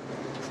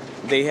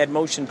they had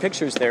motion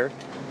pictures there.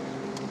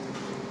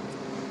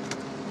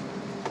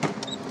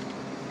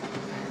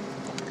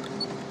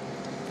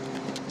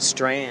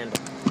 Strand.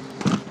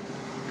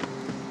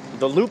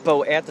 The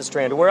Lupo at the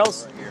Strand. Where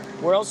else?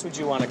 Where else would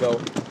you want to go?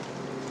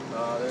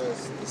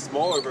 There's the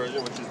smaller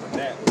version, which is the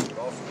Met, which would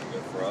also be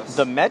good for us.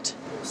 The Met?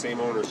 Same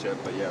ownership,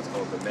 but yeah, it's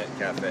called the Met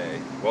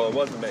Cafe. Well, it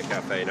was the Met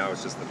Cafe, now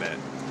it's just the Met.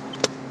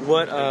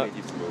 What? They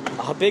keep moving.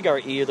 How big are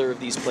either of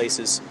these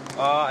places?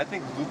 I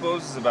think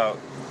Lupo's is about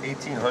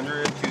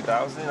 1,800,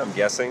 2,000, I'm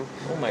guessing.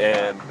 Oh my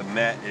and God. the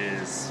Met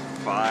is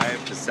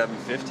 5 to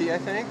 750, I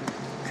think.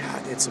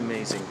 God, it's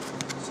amazing.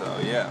 So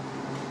yeah.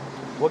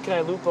 What can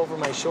I loop over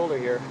my shoulder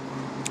here?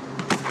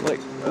 Look,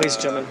 ladies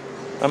and gentlemen,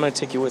 I'm going to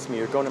take you with me.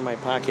 You're going in my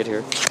pocket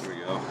here. Here we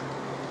go.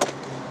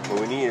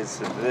 What we need is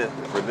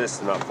for this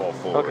to not fall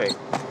forward. Okay.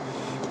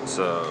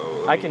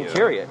 So I can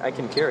carry it. I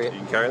can carry it. You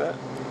can carry that?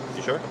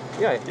 You sure?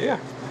 Yeah, yeah.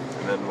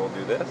 And then we'll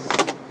do this.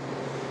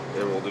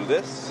 And we'll do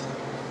this.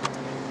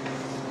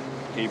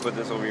 Can you put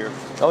this over here?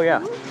 Oh,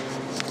 yeah.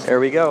 There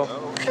we go.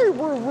 Okay,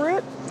 we're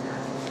it.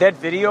 That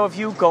video of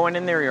you going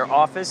in there in your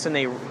office and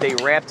they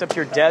wrapped up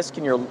your desk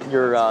and your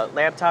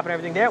laptop and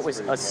everything, that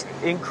was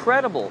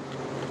incredible.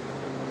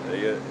 They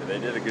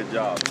did a good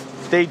job.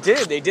 They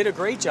did a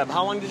great job.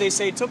 How long did they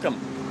say it took them?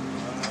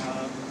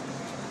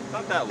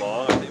 Not that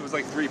long. I think it was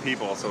like 3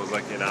 people, so it was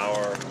like an hour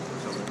or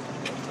something.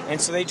 And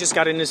so they just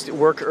got in this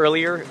work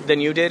earlier than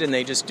you did and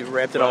they just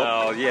wrapped it all?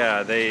 Well,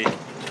 yeah, they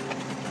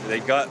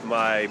got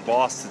my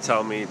boss to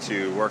tell me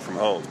to work from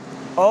home.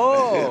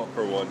 Oh.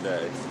 For one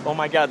day. Oh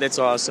my God, that's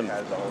awesome. I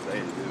had the whole day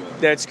to do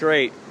it. That's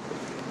great.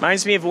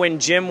 Reminds me of when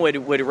Jim would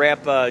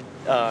wrap,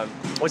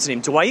 what's his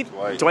name, Dwight?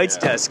 Dwight's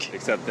desk.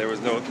 Except there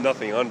was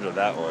nothing under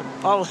that one.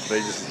 Oh.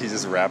 He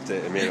just wrapped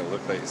it and made it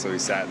look like, so he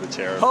sat in the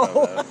chair. In front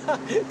of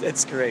that.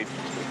 That's great.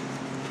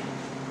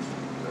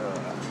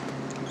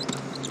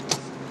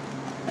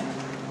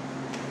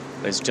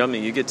 Ladies and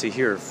gentlemen, you get to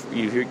hear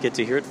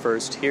it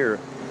first here.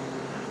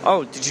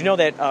 Oh, did you know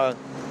that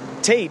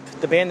Tape,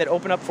 the band that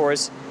opened up for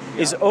us,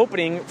 is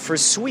opening for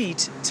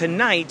Sweet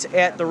tonight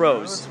at the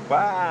Rose?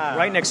 Wow.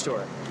 Right next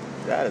door.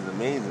 That is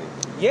amazing.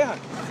 Yeah.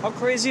 How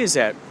crazy is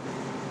that?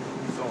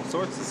 There's all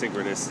sorts of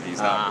synchronicities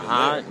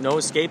happening there. No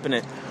escaping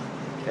it.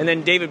 And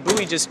then David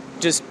Bowie just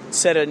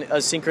said a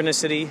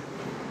synchronicity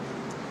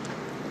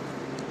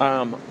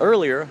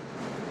earlier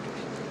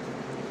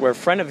where a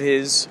friend of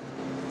his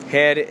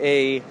had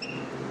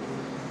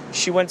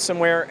she went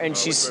somewhere and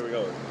she's... Which way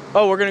are we going?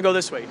 Oh, we're going to go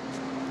this way.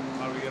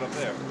 How do we get up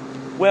there?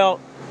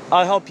 Well,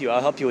 I'll help you. I'll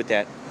help you with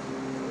that.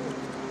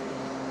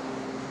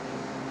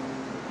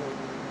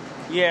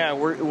 Yeah,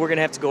 we're going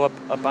to have to go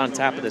up on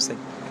top of this thing.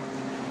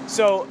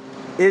 So,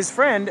 his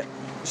friend,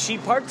 she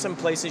parked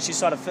someplace and she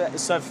saw a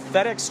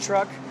FedEx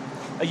truck,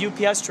 a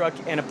UPS truck,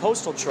 and a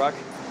postal truck.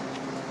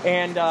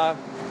 And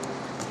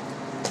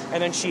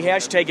then she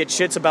hashtagged it,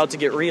 shit's about to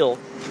get real.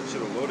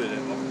 Should have loaded it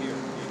up here.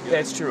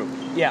 That's true.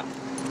 Yeah.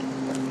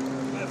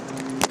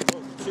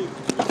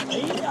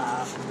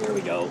 There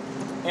we go.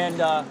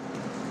 And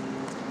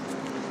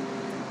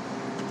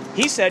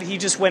he said he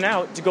just went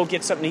out to go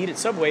get something to eat at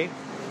Subway,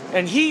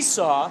 and he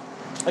saw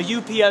a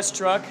UPS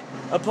truck,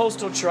 a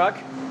postal truck,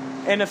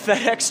 and a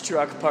FedEx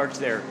truck parked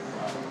there.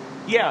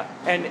 Yeah,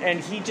 and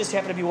he just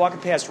happened to be walking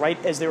past right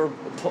as they were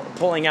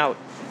pulling out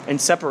and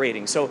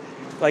separating. So,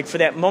 like, for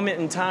that moment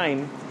in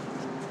time,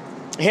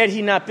 had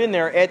he not been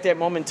there at that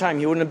moment in time,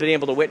 he wouldn't have been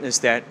able to witness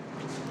that.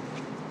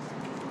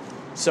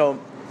 So,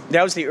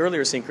 that was the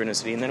earlier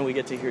synchronicity, and then we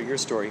get to hear your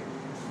story.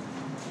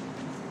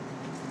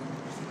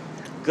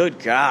 Good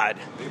God.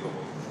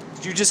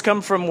 Did you just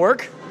come from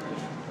work?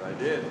 I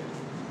did.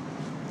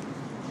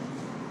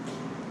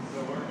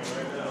 Still working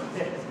right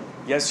now.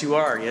 Yes, you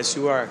are. Yes,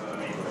 you are.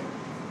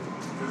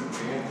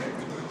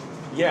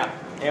 Yeah,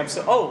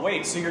 absolutely. Oh,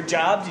 wait, so your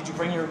job, did you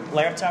bring your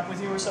laptop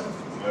with you or something?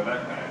 My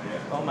backpack, yeah.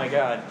 Oh, my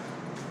God.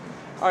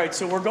 All right,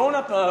 so we're going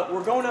up a,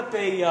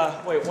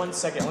 wait, 1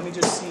 second. Let me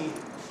just see.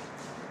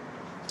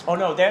 Oh,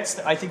 no,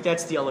 I think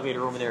that's the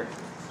elevator over there.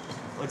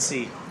 Let's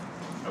see.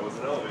 That was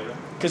an elevator.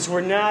 Because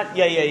we're not,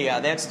 yeah,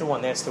 that's the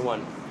one.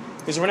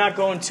 Because we're not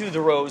going to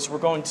the Rose, we're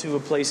going to a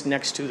place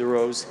next to the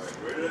Rose. All right,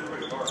 where did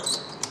everybody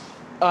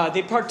park?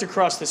 They parked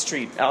across the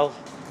street, Al.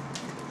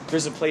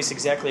 There's a place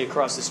exactly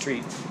across the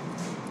street.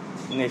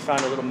 And they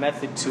found a little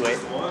method to it.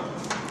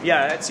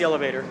 Yeah, that's the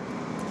elevator.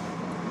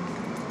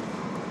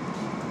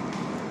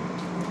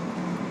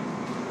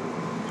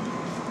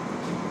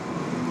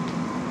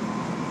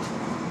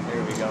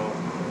 There we go.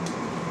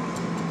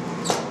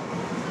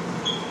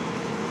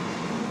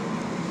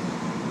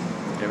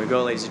 There we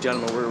go, ladies and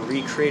gentlemen. We're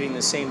recreating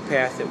the same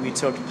path that we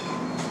took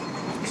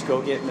to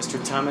go get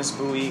Mr. Thomas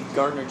Bowie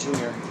Gardner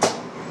Jr.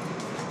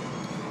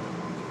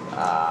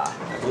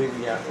 I believe,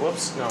 yeah.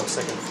 Whoops, no,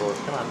 second floor.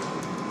 Come on.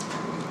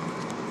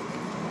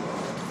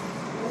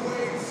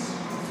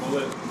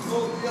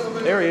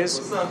 There he is.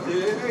 What's up,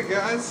 dude? Hey,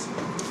 guys.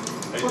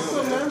 What's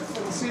up, man?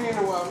 Haven't seen you in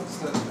a while.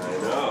 I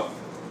know.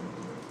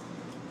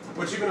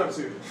 What you been up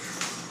to?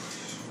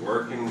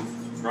 Working,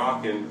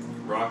 rocking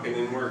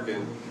and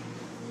working.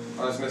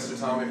 Oh, does Mr.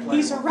 Tommy playing?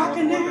 He's a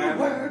rockin' and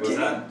working. What's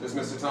that? Does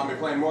Mr. Tommy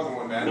playing more than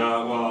one band?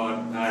 No, well,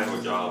 I have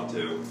a job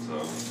too,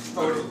 so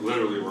Oh, I'm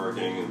literally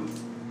working and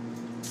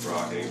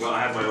rocking. Well,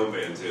 I have my own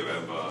band too. I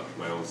have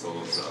my own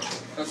solo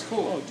stuff. That's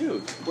cool. Oh,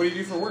 dude. What do you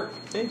do for work?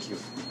 Thank you.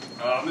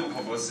 I'm in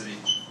publicity.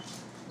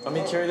 Let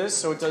me carry this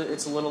so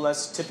it's a little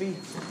less tippy.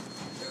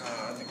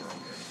 I think we're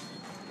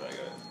okay. I got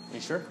it. You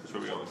sure? Where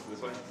are we going?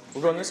 This way?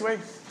 We're going this way?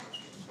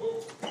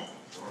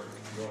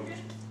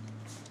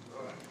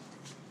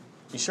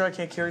 You sure I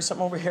can't carry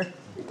something over here?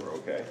 We're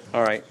okay.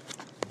 All right.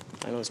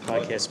 I know this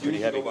podcast is pretty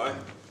heavy. Go by.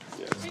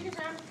 Yeah. Take your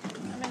time.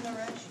 I'm in no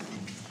rush.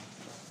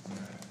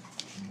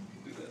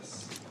 Do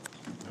this.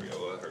 There we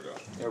go. Let her go.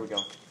 There we go.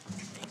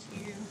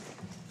 Thank you.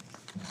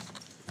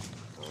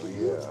 Oh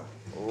yeah.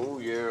 Oh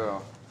yeah.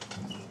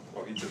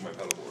 Oh, he took my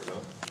pedal board, huh?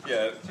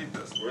 Yeah, keep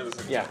this. Wear this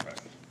in your Yeah. backpack.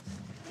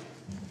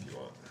 If you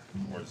want.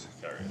 Or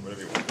just carry it.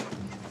 Whatever you want.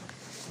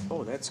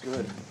 Oh, that's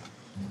good.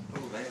 Oh,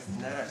 that's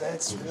nice.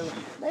 That's really...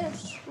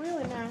 That's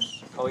really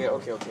nice. Oh, yeah,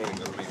 okay.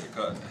 That'll make a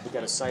cut. We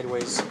got a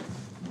sideways.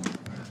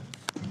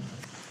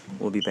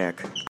 We'll be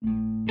back.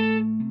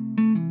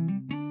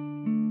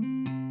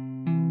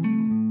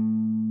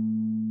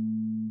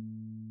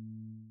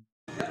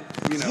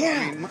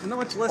 Yeah. Not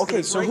much less Okay,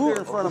 than so right there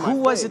in front of my who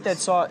was it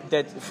face.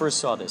 that first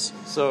saw this?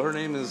 So her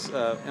name is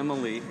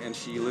Emily, and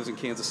she lives in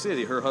Kansas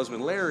City. Her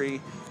husband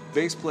Larry,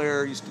 bass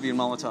player, used to be in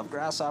Molotov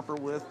Grasshopper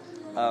with.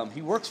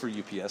 He works for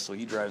UPS, so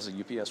he drives a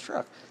UPS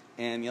truck.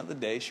 And the other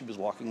day, she was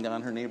walking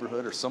down her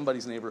neighborhood or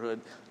somebody's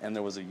neighborhood, and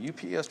there was a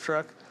UPS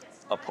truck,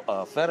 a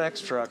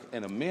FedEx truck,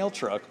 and a mail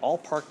truck, all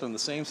parked on the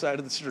same side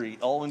of the street,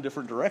 all in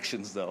different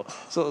directions though.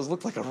 So it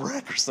looked like a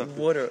wreck or something.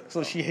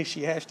 So she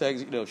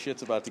hashtags,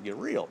 shit's about to get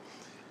real.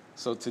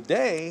 So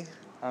today,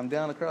 I'm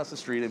down across the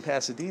street in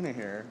Pasadena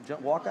here,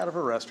 walk out of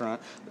a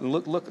restaurant, and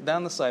look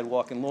down the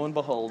sidewalk, and lo and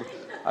behold,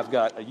 I've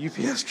got a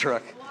UPS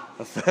truck,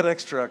 a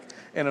FedEx truck,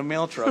 and a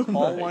mail truck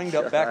all lined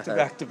up back to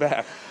back to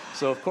back.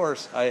 So, of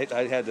course, I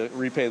had to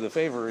repay the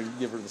favor and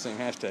give her the same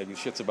hashtag,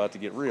 shit's about to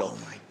get real. Oh,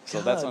 my God.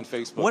 So that's on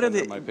Facebook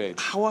on my page.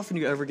 How often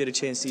do you ever get a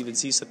chance to even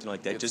see something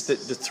like that? Just the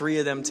three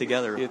of them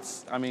together?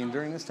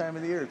 During this time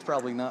of the year, it's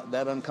probably not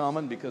that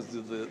uncommon because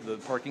of the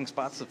parking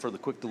spots for the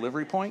quick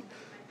delivery point.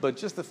 But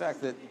just the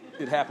fact that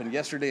it happened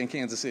yesterday in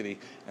Kansas City,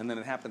 and then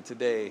it happened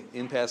today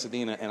in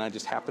Pasadena, and I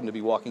just happened to be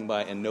walking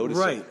by and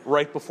noticed it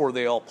right before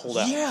they all pulled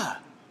out. Yeah.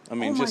 I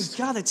mean, my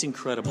God, that's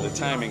incredible. The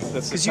timing.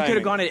 Because you could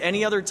have gone at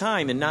any other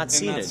time and not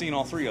seen it. Seen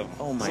all three of them.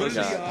 Oh, my What are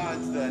the God.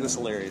 odds that That's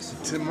hilarious.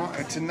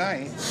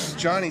 tonight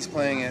Johnny's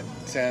playing at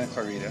Santa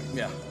Clarita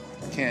Yeah.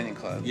 Canyon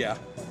Club? Yeah.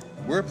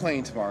 We're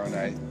playing tomorrow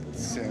night,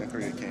 Santa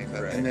Clarita Canyon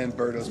Club, Right. and then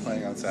Berto's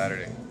playing on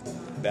Saturday.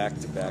 Back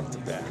to back to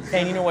back.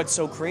 And you know what's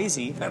so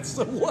crazy? That's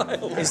so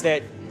wild. Is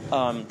that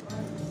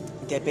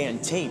that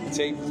band Tape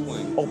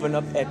playing. opened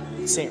up at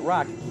St.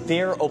 Rock.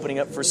 They're opening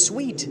up for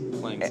Sweet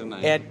Playing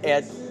tonight.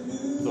 at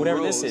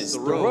whatever Rose, this is, the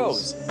the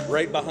Rose.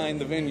 right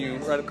behind the venue,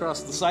 right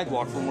across the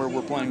sidewalk from where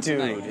we're playing Dude,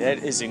 tonight. that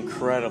is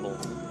incredible.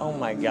 Oh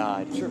my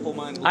God. Triple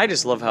minded. I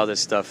just love how this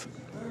stuff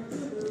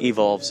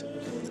evolves.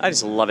 I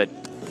just love it.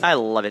 I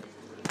love it.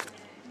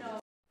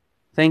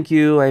 Thank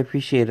you. I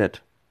appreciate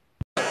it.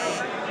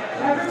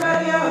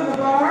 Everybody out in the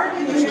bar,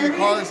 can you hear me?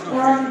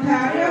 We're on the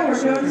patio,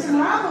 we're doing some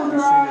raffle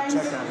drawings.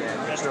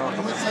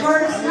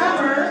 First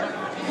number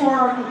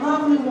for a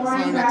lovely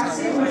wine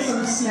basket with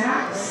some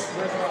snacks.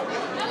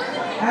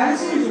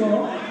 As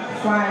usual,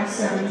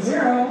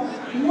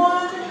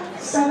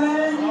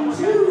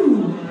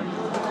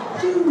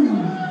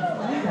 570-172.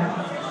 Like that.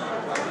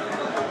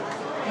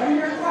 Right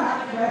here, clap.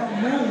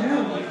 No.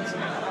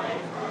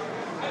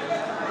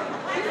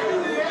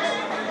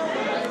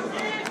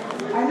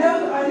 I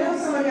know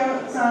somebody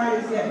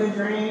outside is getting a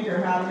drink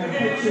or having a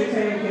picture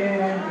taken. You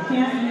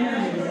can't hear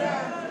me.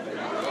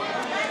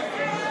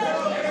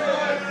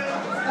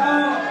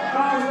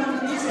 Oh, look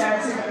at these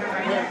guys.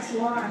 Next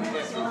one.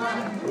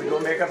 Are we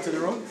going back up to the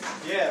room?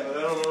 Yeah, but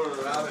I don't know where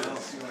the rabbit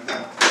is.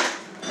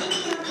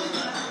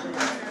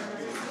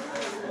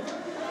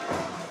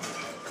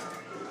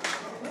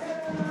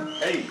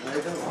 Hey,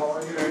 how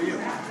are you?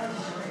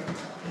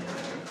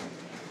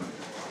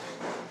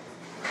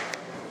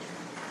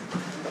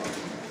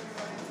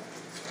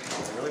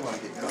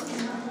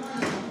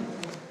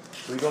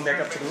 Are we going back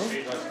up to the room?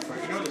 Stage lights.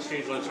 You know what the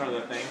stage lights are on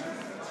that thing?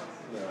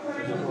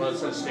 Well, it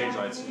says stage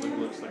lights. It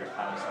looks like a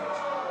power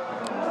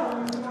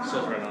switch. It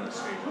says right on the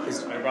stage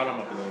lights. I brought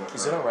them up a little bit.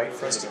 Is it all right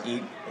for us to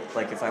eat,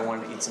 like if I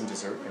wanted to eat some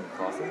dessert and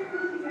coffee? No,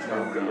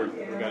 you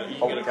can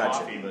get a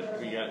coffee,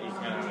 but you can't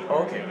have it.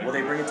 Oh, okay. Will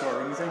they bring it to our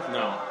room, you think?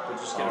 No, but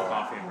just get a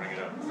coffee and bring it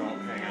up. Don't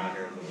hang out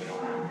here.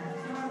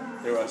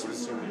 They were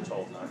specifically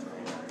told not to.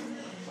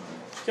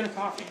 Just get a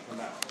coffee and come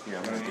back. Yeah,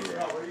 I'm going to do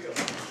that.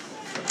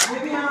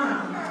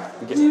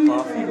 Vivian, Get some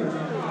coffee.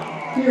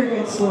 you're a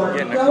good sport.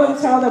 Getting a Go and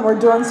coffee. tell them we're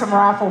doing some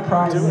raffle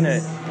prizes. Doing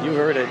it. You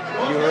heard it.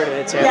 You heard it.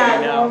 It's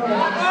happening now.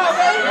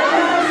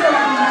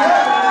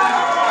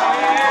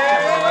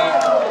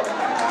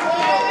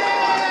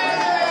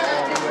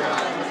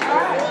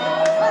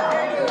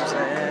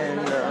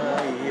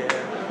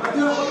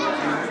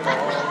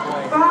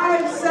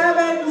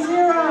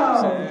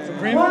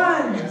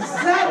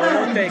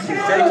 Thank you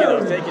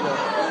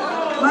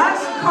though.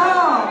 Last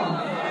call.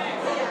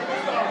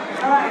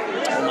 All right.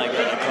 Oh my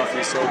God.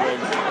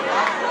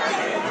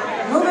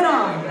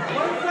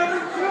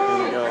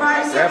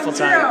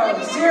 wonderful time.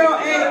 080.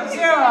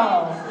 We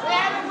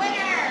have a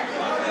winner.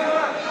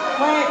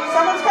 Wait,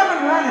 someone's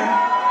coming running.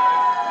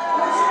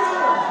 What's your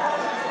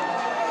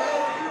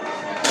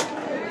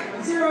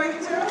number?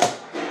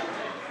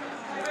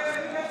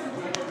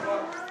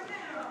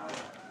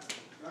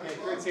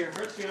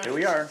 080? Here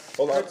we are.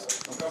 Hold on.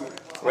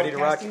 Ready to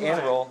rock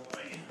and roll.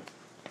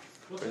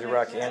 Ready to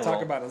rock and Let's roll.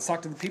 talk about it. Let's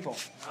talk to the people.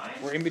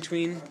 We're in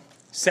between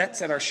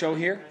sets at our show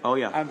here. Oh,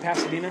 yeah. Out in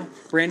Pasadena.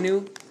 Brand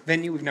new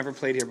venue. We've never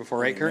played here before,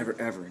 right, Kurt?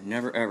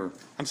 Never ever.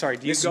 I'm sorry,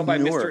 do you This go by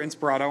newer. Mr.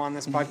 Inspirato on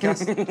this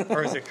podcast?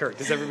 Or is it Kurt?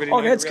 Does everybody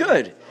Oh, know that's your real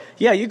name? good.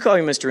 Yeah, you call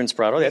me Mr.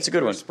 Inspirato. That's a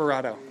good one.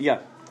 Inspirato. Yeah.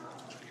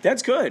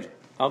 That's good.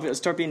 I'll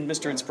start being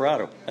Mr.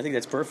 Inspirato. I think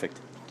that's perfect.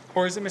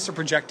 Or is it Mr.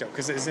 Projecto?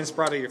 Because is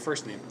Inspirato your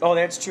first name? Oh,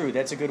 that's true.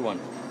 That's a good one.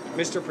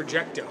 Mr.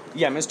 Projecto.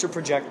 Yeah, Mr.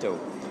 Projecto.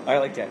 I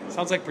like that.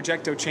 Sounds like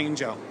Projecto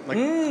Changeo. Like,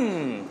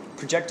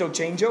 Projecto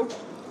Changeo?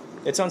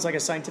 It sounds like a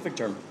scientific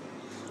term.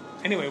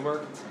 Anyway,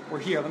 we're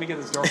here. Let me get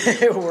this door.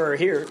 We're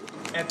here.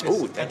 At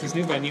this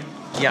new venue.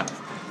 Yeah.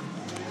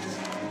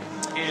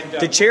 And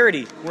The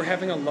charity. we're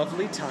having a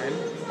lovely time.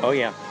 Oh,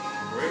 yeah.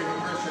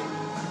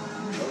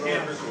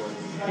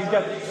 He's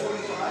got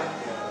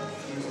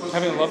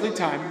having a lovely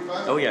time.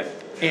 Oh, yeah.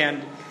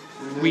 And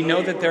we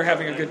know that they're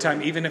having a good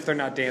time even if they're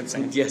not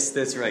dancing. Yes,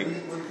 that's right.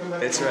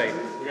 That's right.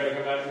 We gotta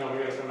come back. No, we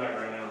gotta come back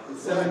right now.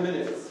 7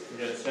 minutes.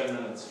 We got 7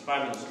 minutes.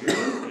 5 minutes.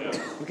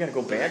 Yeah. We gotta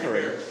go back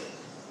already.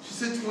 She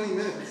said 20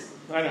 minutes.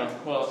 I know.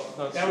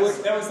 Well, That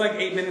was like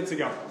 8 minutes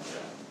ago.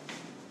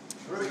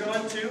 We're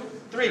going 2,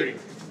 3.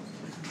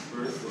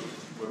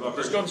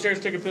 Just go upstairs,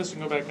 take a piss,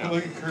 and go back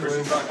down.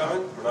 Christian's not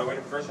coming? We're not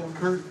waiting for Christian?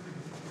 Kurt.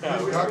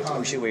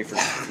 We should wait for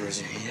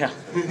yeah.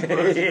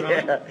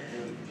 Yeah.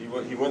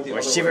 He went the Or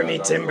other shiver way. me I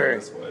was timber.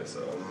 this way, so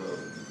I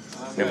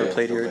don't know. Never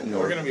played here.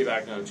 We're gonna be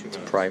back now in 2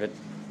 minutes. Private.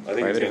 I think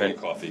Private he's getting event.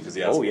 coffee because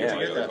he asked Oh me yeah.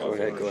 to try Go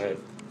ahead. Go ahead.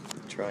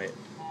 Try it.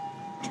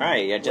 Try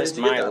it. You just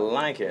did you get might that?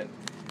 like it.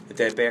 At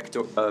that back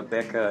door. At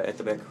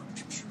the back.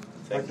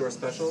 Backdoor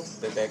specials.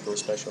 The back door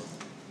special.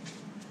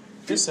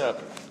 This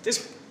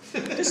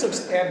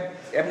looks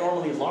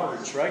abnormally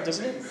large, right?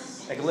 Doesn't it?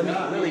 Like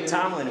Lily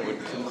Tomlin would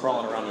come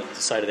crawling around the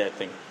side of that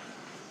thing.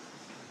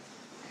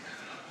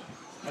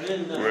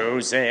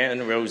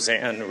 Roseanne,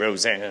 Roseanne,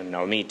 Roseanne.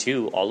 Oh, me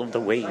too, all of the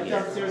way.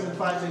 Downstairs in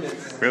 5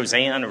 minutes.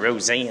 Roseanne,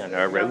 Roseanne,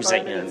 or 5 minutes,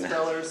 Roseanne.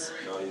 fellas.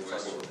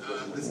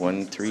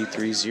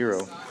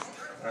 1330.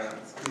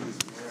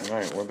 All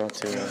right, we're about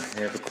to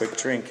have a quick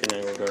drink, and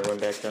then we're going to run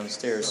back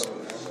downstairs.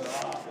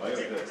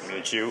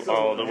 Meet you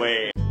all the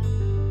way.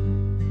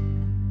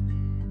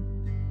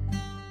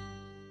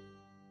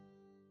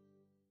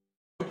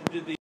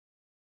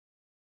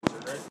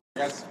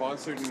 I got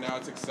sponsored and now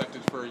it's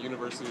accepted for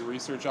university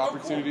research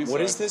opportunities. What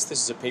So is this?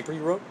 This is a paper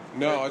you wrote?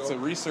 No, it's a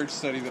research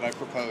study that I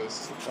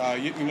proposed.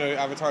 You know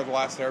Avatar: The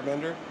Last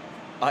Airbender?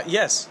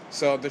 Yes.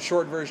 So the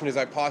short version is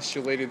I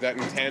postulated that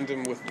in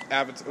tandem with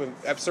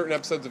certain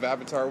episodes of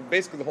Avatar,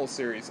 basically the whole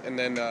series, and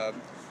then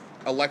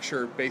a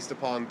lecture based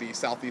upon the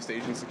Southeast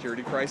Asian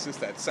security crisis,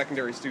 that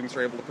secondary students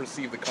are able to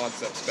perceive the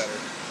concepts better.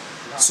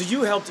 So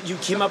you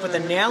came up with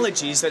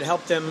analogies that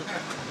help them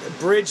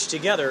bridge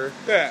together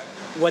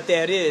what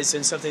that is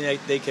and something that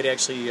they could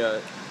actually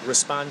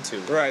respond to.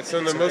 Right, so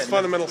in the most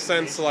fundamental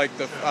sense, like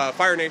the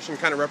Fire Nation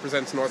kind of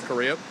represents North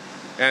Korea,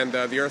 and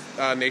the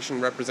Earth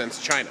Nation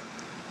represents China.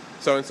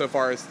 So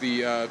insofar as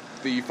the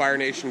Fire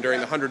Nation during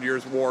the 100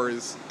 Years' War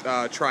is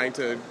trying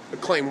to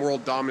claim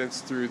world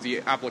dominance through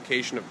the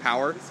application of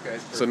power,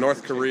 so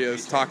North Korea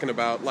is talking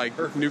about like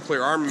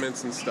nuclear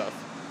armaments and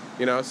stuff.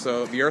 You know,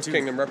 so the Earth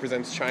Kingdom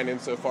represents China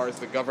insofar as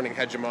the governing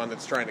hegemon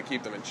that's trying to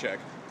keep them in check.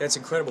 That's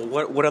incredible.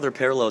 What other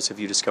parallels have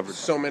you discovered?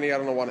 So many, I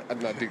don't know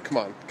what. No, dude, come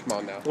on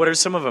now. What are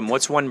some of them?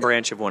 What's one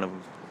branch of one of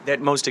them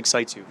that most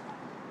excites you?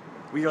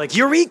 Where you're like,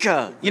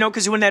 Eureka! You know,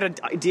 because when that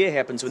idea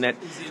happens, when that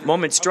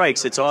moment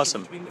strikes, it's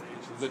awesome. Can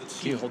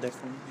you hold that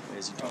for me?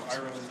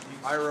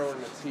 Iro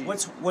and the T.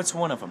 What's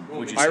one of them?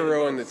 Would you say?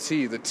 Iro and the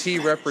T. The T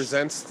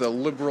represents the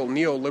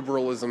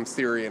neoliberalism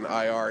theory in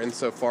IR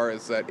insofar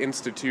as that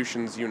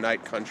institutions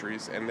unite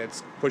countries, and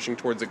it's pushing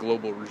towards a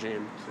global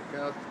regime.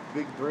 Check out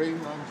Big Brain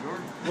on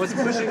Jordan.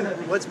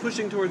 What's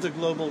pushing towards a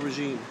global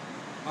regime?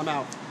 I'm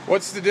out.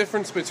 What's the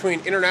difference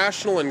between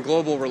international and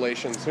global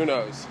relations? Who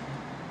knows?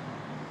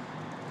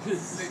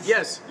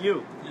 Yes,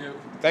 you.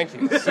 Thank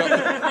you. So,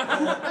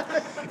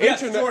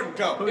 Jordan,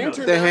 go.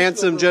 The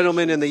handsome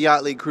gentleman in the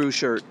Yacht League crew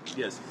shirt.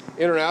 Yes.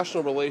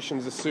 International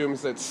relations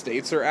assumes that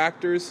states are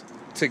actors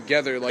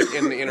together, like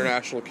in the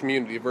international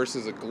community,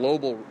 versus a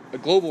global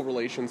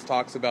relations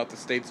talks about the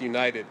states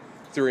united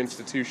through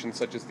institutions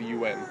such as the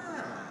UN.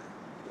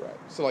 Right.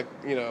 So, like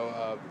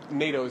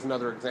NATO is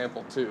another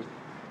example too.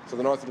 So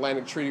the North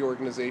Atlantic Treaty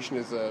Organization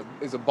is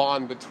a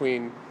bond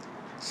between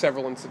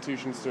several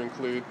institutions to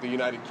include the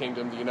United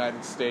Kingdom, the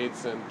United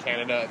States, and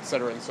Canada,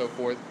 etc., and so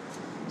forth.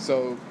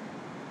 So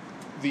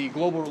the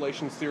global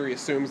relations theory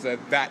assumes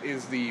that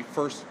is the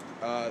first,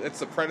 it's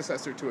the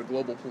predecessor to a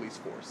global police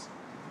force.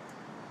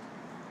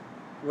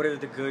 What are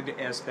the good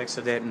aspects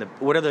of that, and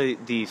what are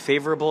the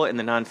favorable and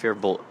the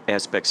non-favorable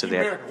aspects of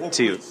that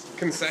to you?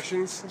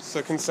 Concessions.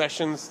 So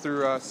concessions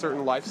through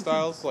certain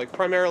lifestyles, like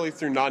primarily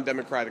through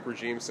non-democratic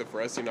regimes. So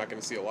for us, you're not going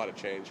to see a lot of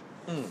change.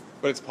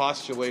 But it's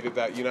postulated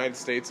that the United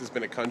States has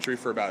been a country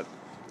for about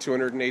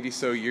 280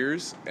 so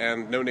years,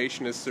 and no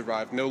nation has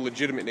survived. No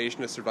legitimate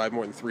nation has survived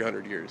more than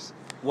 300 years.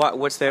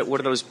 What's that? What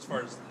are those?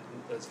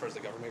 As far as the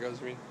government goes,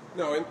 you mean?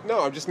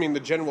 No, I just mean the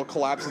general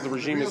collapse of the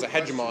regime as a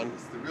hegemon.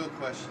 The real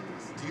question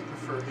is, do you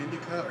prefer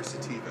indica or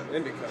sativa?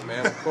 Indica,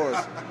 man, of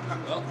course.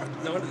 Well,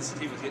 no wonder the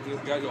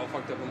sativas got you all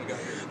fucked up when we got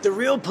here. The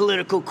real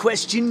political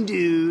question,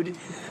 dude.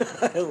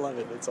 I love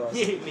it. That's awesome.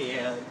 Yeah,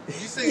 man. Did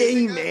you say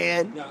Yay,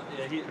 man. No,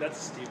 yeah, that's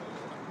a sativa.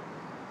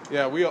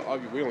 Yeah, we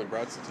only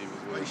brought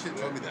sativas. Well, you should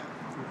have told me that.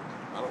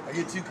 I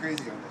get too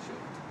crazy on that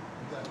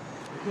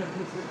shit.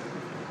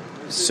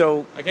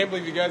 So I can't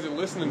believe you guys are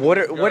listening.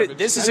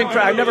 This is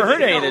incredible. I've never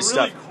heard any of this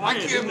stuff. I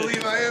can't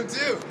believe I am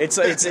too. It's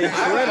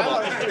incredible.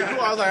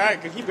 I was like, all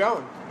right, keep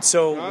going.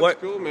 So No, what?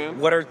 cool, man.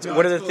 What are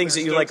the things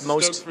that you like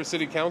most? Stoked for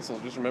city council.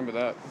 Just remember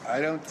that.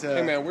 I don't.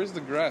 Hey man, where's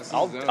the grass?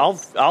 I'll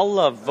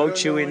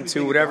vote you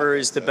into whatever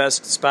is the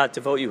best spot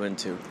to vote you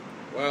into.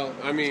 Well,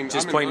 I mean,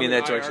 Just point me in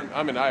that direction.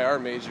 I'm an IR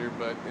major,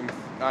 but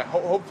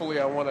hopefully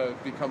I want to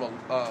become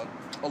a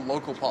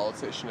local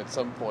politician at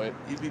some point.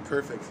 You'd be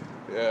perfect.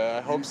 Yeah,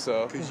 I hope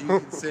so. Because you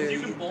could say.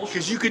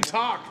 Because you could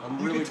talk.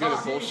 I'm really good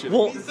at bullshit.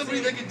 Well,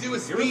 somebody that could do a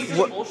speech. You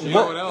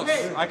know what else?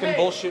 I can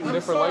bullshit in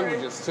different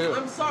languages too.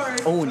 I'm sorry.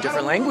 Oh, in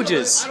different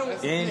languages.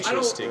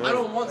 Interesting. I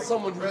don't want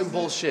someone who can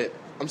bullshit.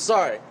 I'm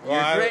sorry.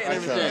 You're great and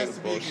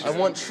everything. I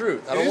want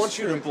truth. I don't want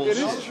you to bullshit.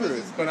 It is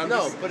truth, but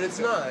but it's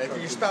not. If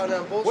you're spouting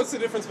out bullshit. What's the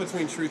difference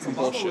between truth and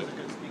bullshit?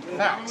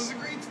 Facts. a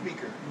great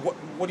speaker.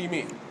 What do you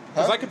mean?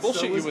 Because I could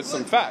bullshit you with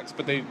some facts,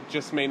 but they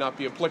just may not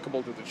be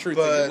applicable to the truth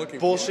that you're looking But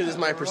bullshit is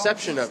my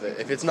perception of it.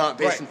 If it's not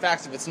based in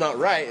facts, if it's not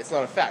right, it's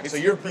not a fact. It's So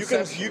your you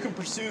can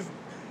perceive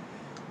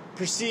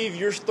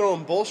you're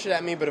throwing bullshit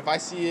at me, but if I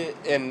see it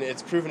and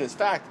it's proven as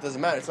fact, it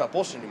doesn't matter. It's not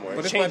bullshit anymore.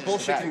 But It if my changes to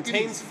bullshit fact.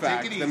 contains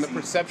fact, then the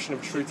perception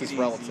of truth is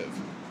relative.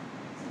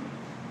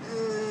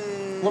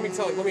 Let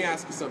me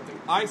ask you something.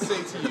 I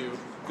say to you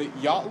that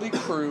Yachtly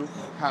Crew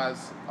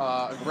has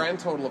a grand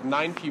total of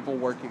 9 people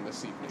working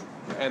this evening,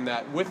 and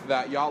that with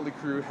that, Yachtly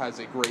Crew has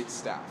a great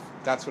staff.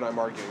 That's what I'm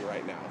arguing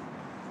right now.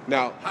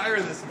 Now,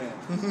 hire this man.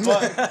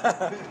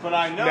 But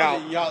I know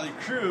that Yachtly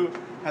Crew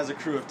has a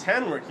crew of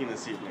 10 working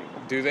this evening.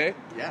 Do they?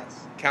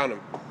 Yes. Count them.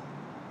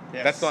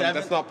 That's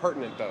not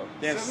pertinent though.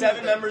 They have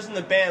 7 members in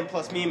the band,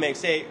 plus me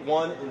makes 8.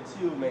 1 and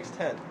 2 makes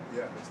 10.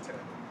 Yeah, it's 10.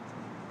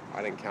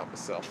 I didn't count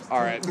myself.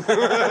 All right.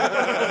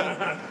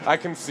 I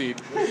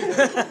concede.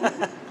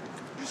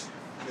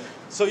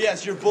 So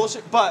yes, you're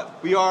bullshit,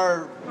 but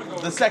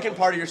the second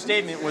part of your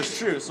statement was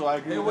true, so I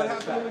agree Hey, with what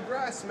that. happened in the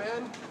grass,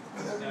 man?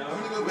 We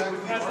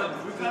passed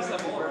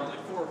that ball around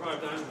like 4 or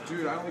 5 times.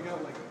 Dude, I only got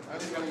to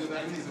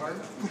that easy.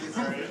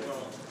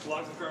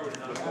 Lots of throw it.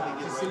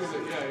 As soon as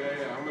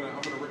yeah. I'm gonna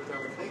rip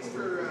down the. Thanks for.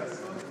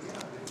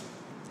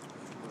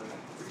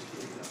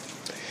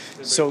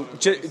 So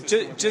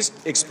just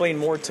explain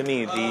more to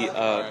me the.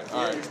 All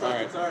right.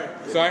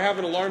 So I have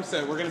an alarm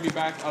set. We're going to be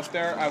back up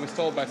there. I was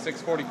told by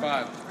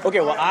 6:45.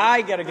 Okay, well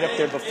I got to get up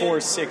there before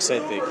 6, I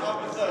think.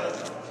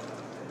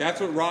 That's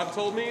what Rob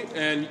told me,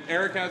 and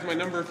Eric has my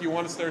number if you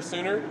want us there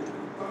sooner.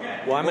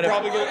 Well, I'm We're gonna.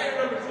 probably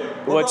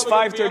Well, it's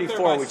probably gonna be up there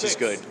 5:34, by which is 6.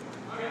 good.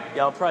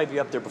 Yeah, I'll probably be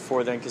up there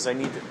before then because I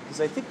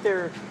think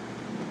they're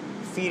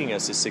feeding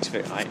us at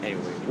 6:50.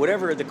 Anyway,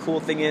 whatever the cool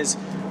thing is,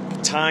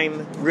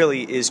 time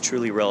really is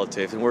truly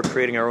relative, and we're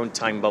creating our own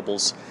time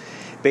bubbles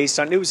based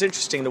on. It was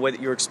interesting the way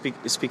that you were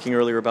speaking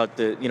earlier about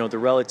the the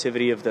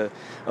relativity of the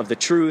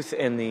truth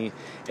and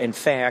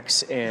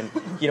facts and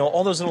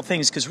all those little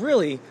things, because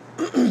really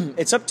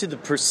it's up to the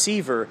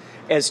perceiver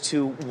as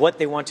to what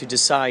they want to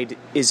decide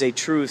is a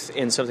truth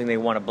and something they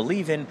want to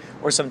believe in,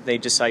 or something they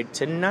decide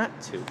to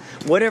not to.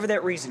 Whatever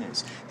that reason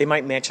is, they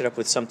might match it up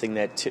with something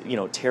that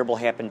terrible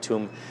happened to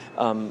them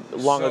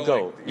long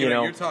ago. Like,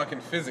 you're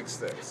talking physics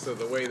there. So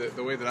the way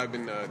that I've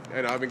been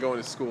and I've been going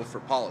to school for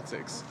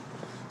politics.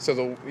 So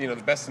the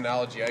best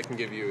analogy I can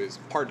give you is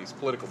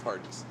political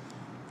parties.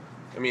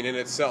 I mean, in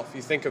itself,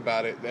 you think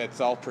about it, it's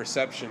all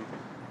perception.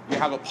 You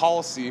have a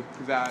policy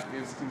that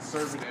is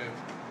conservative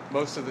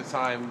most of the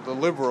time. The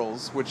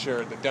liberals, which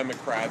are the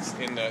Democrats,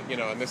 and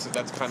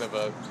that's kind of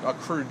a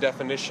crude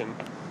definition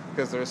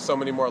because there's so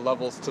many more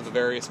levels to the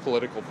various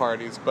political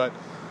parties. But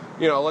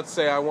let's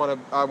say I want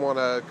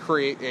to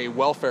create a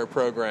welfare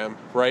program,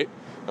 right?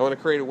 I want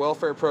to create a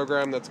welfare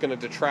program that's going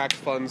to detract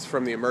funds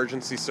from the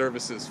emergency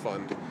services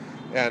fund.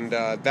 And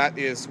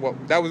that's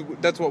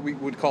what we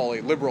would call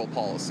a liberal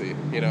policy,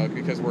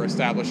 because we're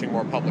establishing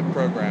more public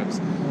programs.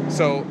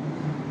 So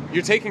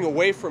you're taking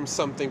away from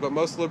something, but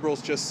most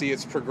liberals just see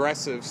it's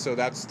progressive, so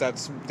that's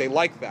they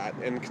like that.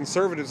 And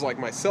conservatives like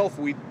myself,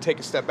 we take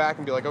a step back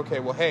and be like, okay,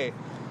 well, hey,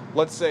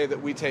 let's say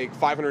that we take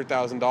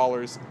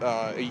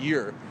 $500,000 a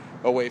year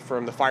away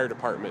from the fire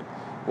department.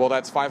 Well,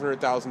 that's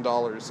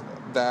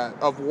 $500,000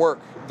 of work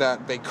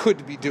that they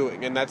could be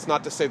doing. And that's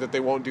not to say that they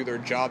won't do their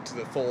job to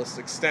the fullest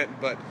extent,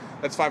 but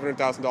that's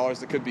 $500,000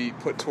 that could be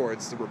put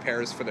towards the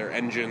repairs for their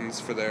engines,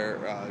 for their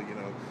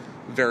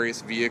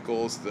various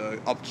vehicles, the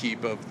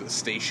upkeep of the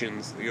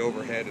stations, the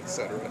overhead,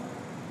 etc.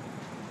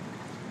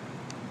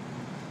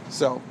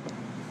 So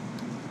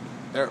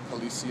there,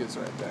 Alicia is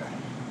right there.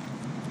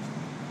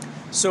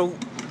 So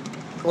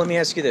let me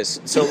ask you this.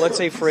 So let's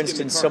say, for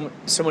instance,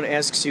 someone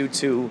asks you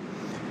to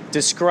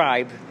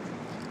describe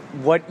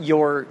what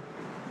your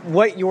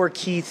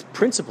key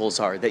principles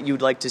are that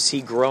you'd like to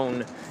see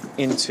grown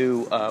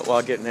into. Well,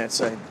 I'll get in that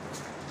side.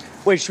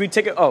 Wait, should we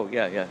take it? Oh,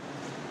 yeah.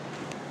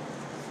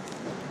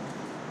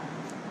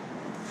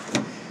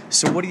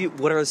 So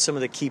what are some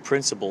of the key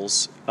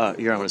principles? Here, I'm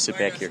going to sit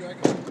back here.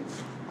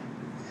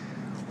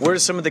 What are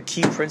some of the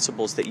key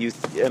principles that you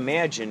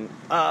imagine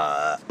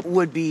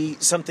would be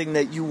something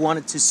that you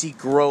wanted to see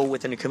grow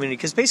within a community?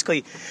 Because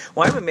basically,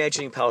 what I'm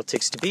imagining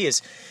politics to be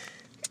is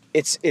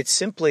it's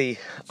simply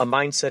a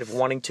mindset of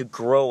wanting to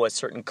grow a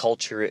certain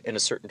culture in a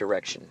certain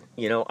direction.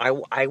 You know,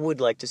 I would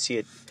like to see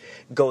it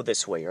go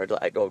this way, or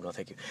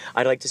thank you.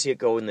 I'd like to see it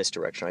go in this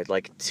direction. I'd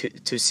like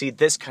to see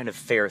this kind of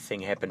fair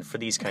thing happen for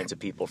these kinds of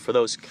people, for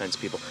those kinds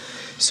of people.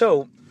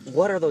 So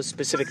what are those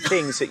specific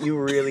things that you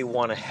really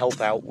want to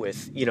help out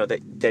with, you know,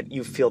 that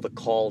you feel the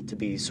call to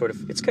be sort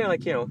of, it's kind of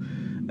like, you know,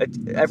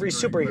 every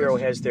superhero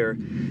has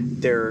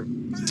their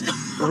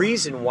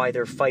reason why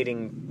they're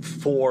fighting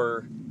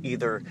for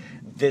either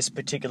this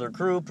particular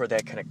group or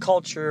that kind of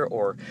culture,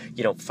 or,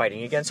 you know,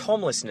 fighting against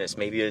homelessness.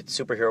 Maybe a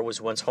superhero was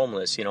once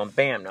homeless, you know, and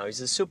bam, now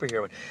he's a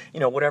superhero. You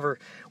know, whatever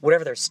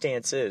their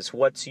stance is.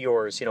 What's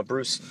yours? You know,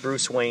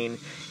 Bruce Wayne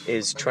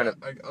is trying to,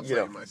 I'll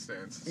tell you my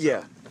stance.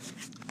 Yeah.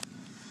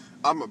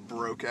 I'm a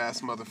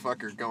broke-ass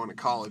motherfucker going to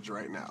college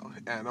right now,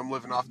 and I'm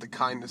living off the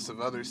kindness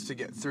of others to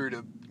get through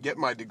to get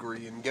my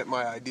degree and get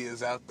my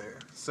ideas out there.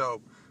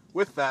 So,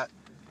 with that,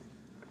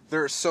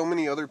 there are so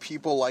many other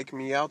people like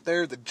me out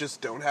there that just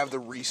don't have the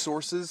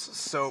resources,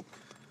 so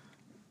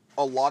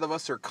a lot of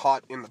us are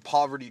caught in the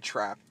poverty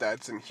trap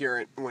that's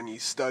inherent when you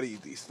study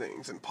these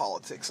things in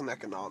politics and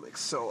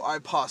economics. So I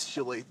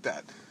postulate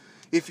that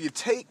if you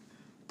take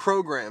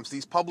programs,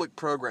 these public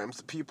programs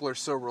that people are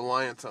so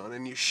reliant on,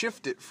 and you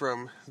shift it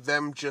from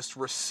them just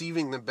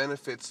receiving the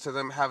benefits to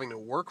them having to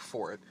work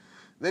for it,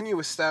 then you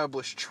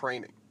establish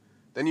training.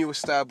 Then you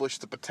establish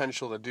the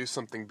potential to do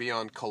something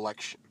beyond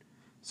collection.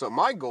 So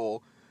my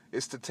goal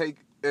is to take,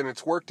 and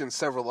it's worked in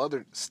several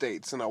other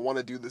states, and I want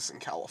to do this in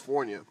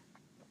California,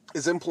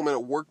 is implement a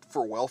work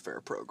for welfare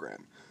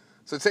program.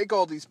 So take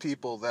all these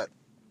people that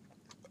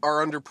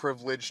are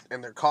underprivileged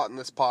and they're caught in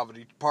this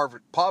poverty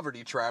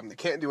trap and they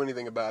can't do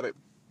anything about it.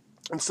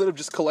 Instead of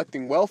just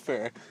collecting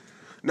welfare,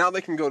 now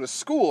they can go to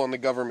school on the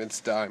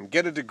government's dime,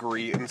 get a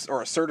degree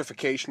or a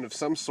certification of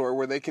some sort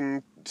where they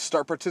can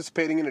start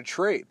participating in a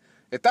trade.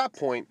 At that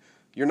point,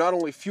 you're not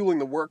only fueling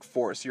the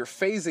workforce, you're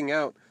phasing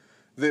out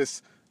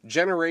this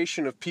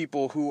generation of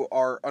people who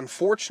are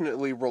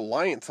unfortunately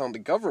reliant on the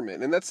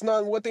government, and that's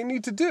not what they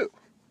need to do.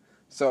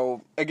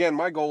 So, again,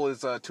 my goal is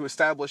to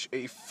establish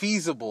a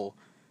feasible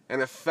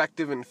and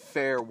effective and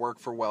fair work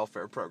for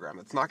welfare program.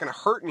 It's not going to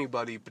hurt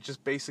anybody, but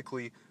just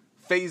basically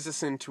phase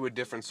us into a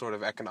different sort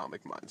of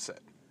economic mindset.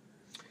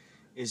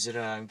 Is it,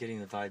 I'm getting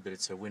the vibe that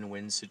it's a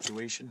win-win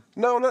situation?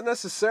 No, not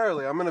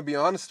necessarily. I'm going to be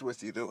honest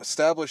with you. To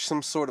establish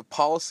some sort of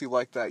policy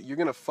like that, you're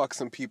going to fuck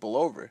some people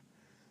over.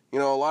 You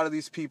know, a lot of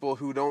these people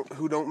who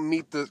don't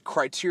meet the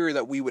criteria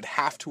that we would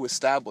have to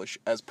establish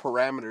as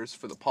parameters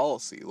for the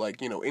policy,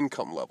 like, you know,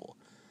 income level.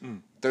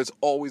 There's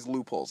always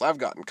loopholes. I've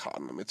gotten caught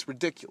in them. It's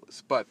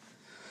ridiculous. But,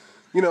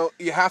 you know,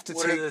 you have to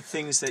What are the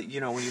things that, you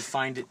know, when you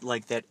find it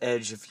like that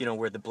edge of, you know,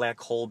 where the black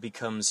hole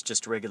becomes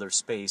just regular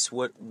space,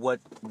 what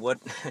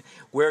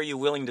where are you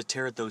willing to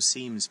tear at those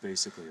seams,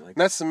 basically? Like,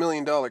 that's the $1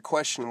 million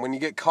question. When you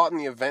get caught in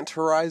the event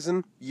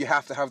horizon, you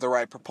have to have the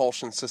right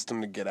propulsion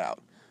system to get out.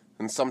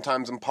 And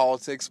sometimes in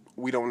politics,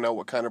 we don't know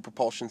what kind of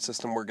propulsion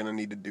system we're going to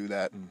need to do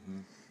that. Mm-hmm.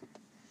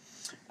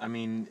 I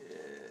mean,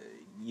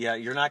 yeah,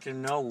 you're not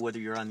going to know whether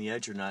you're on the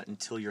edge or not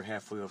until you're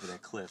halfway over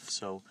that cliff.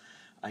 So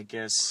I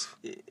guess,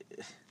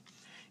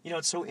 you know,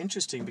 it's so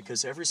interesting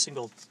because every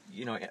single,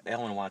 you know,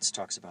 Alan Watts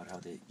talks about how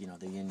the, you know,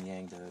 the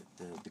yin-yang,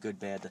 the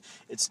good, bad,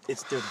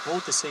 they're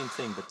both the same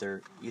thing, but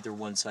they're either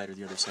one side or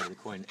the other side of the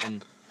coin.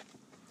 And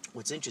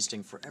what's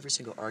interesting for every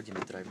single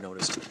argument that I've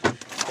noticed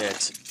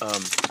that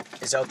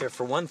is out there,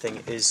 for one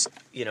thing, is,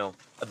 you know,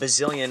 a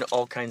bazillion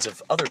all kinds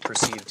of other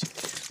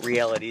perceived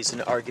realities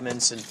and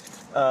arguments and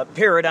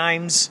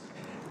paradigms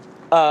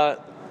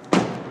that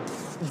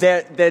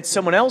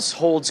someone else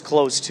holds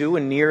close to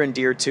and near and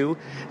dear to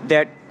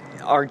that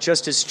are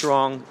just as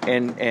strong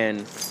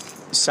and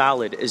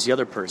solid as the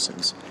other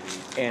person's.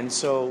 And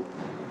so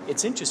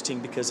it's interesting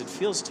because it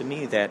feels to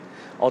me that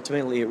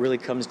ultimately it really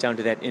comes down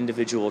to that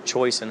individual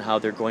choice and how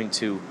they're going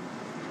to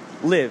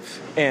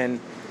live, and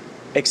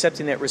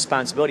accepting that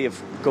responsibility of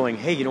going,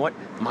 hey, you know what,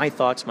 my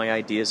thoughts, my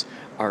ideas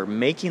are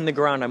making the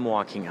ground I'm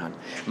walking on.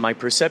 My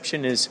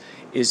perception is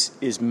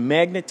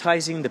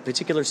magnetizing the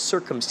particular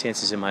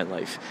circumstances in my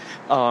life,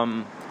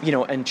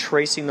 and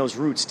tracing those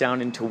roots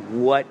down into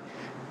what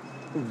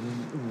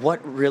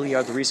really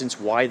are the reasons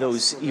why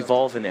those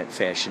evolve in that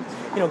fashion.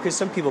 Because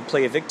some people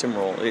play a victim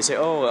role. They say,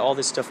 "Oh, all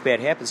this stuff bad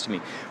happens to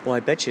me." Well, I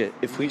bet you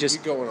if we just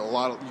you go into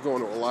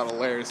a lot of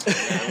layers.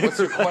 What's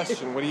your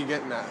question? What are you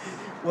getting at?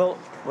 Well,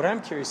 what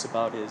I'm curious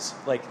about is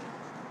like,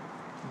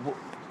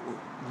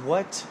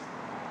 what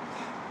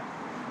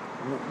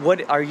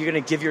are you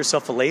going to give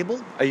yourself a label?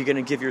 Are you going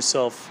to give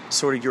yourself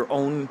sort of your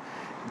own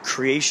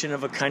creation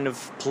of a kind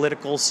of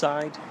political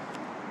side?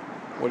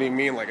 What do you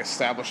mean, like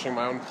establishing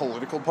my own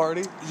political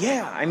party?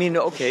 Yeah, I mean,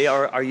 okay,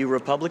 are you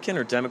Republican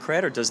or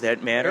Democrat, or does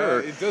that matter? Or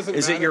it doesn't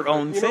is matter, it your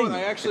own thing?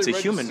 I actually it's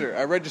a register. human.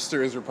 I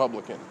register as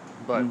Republican,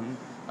 but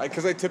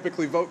because I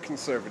typically vote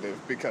conservative,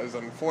 because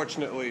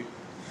unfortunately,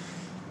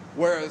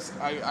 whereas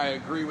I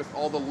agree with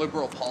all the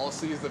liberal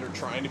policies that are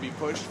trying to be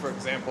pushed, for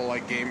example,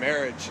 like gay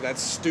marriage,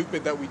 that's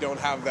stupid that we don't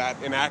have that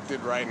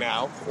enacted right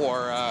now,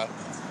 or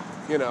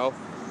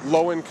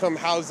low-income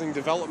housing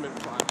development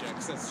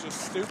projects. That's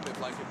just stupid.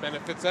 Like, it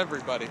benefits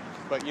everybody.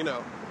 But,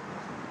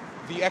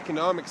 the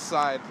economic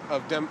side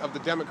of the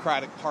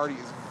Democratic Party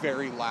is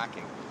very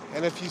lacking.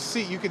 And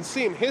you can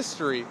see in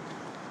history,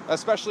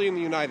 especially in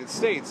the United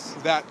States,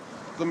 that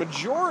the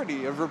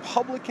majority of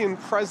Republican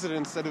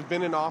presidents that have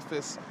been in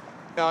office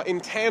in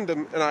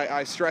tandem, and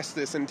I stress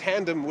this, in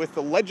tandem with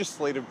the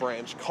legislative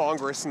branch,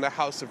 Congress and the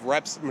House of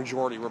Reps,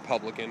 majority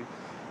Republican,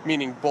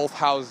 meaning both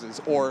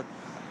houses, or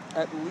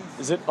at least...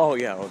 Is it? Oh,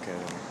 yeah, okay.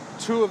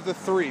 2 of the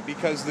 3,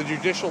 because the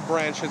judicial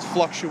branch has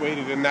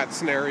fluctuated in that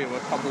scenario a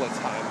couple of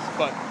times.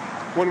 But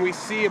when we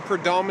see a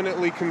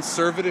predominantly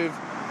conservative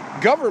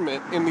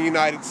government in the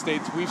United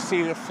States, we've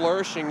seen a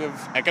flourishing of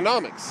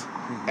economics.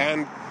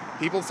 And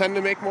people tend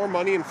to make more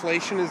money,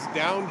 inflation is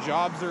down,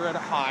 jobs are at a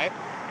high.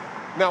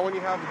 Now, when you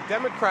have a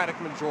Democratic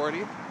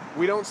majority,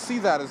 we don't see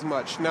that as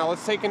much. Now,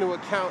 let's take into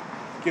account,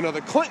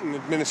 the Clinton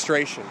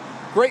administration.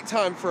 Great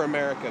time for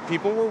America.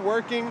 People were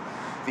working.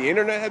 The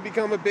internet had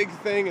become a big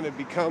thing, and it had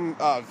become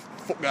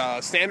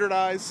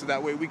standardized, so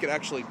that way we could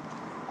actually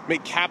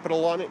make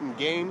capital on it and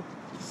gain.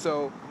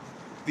 So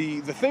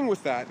the thing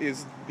with that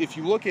is, if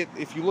you look at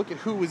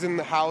who was in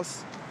the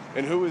House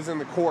and who was in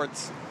the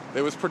courts,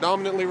 it was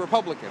predominantly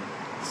Republican.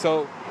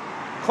 So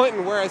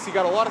Clinton, whereas he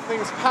got a lot of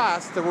things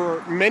passed, there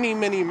were many,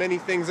 many, many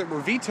things that were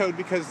vetoed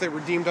because they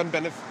were deemed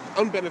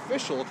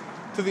unbeneficial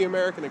to the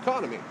American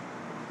economy.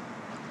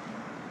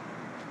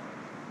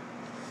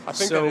 I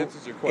think that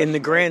answers your question. In the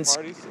grand,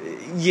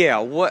 yeah.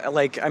 What,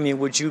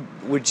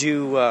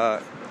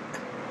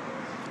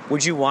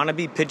 would you want to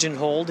be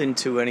pigeonholed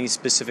into any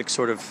specific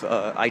sort of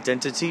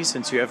identity,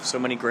 since you have so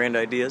many grand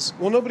ideas?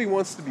 Well, nobody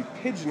wants to be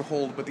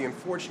pigeonholed, but the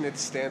unfortunate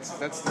stance is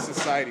that's the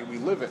society we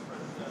live in.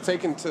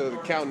 Take into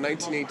account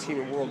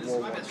 1918 and World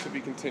War I, to be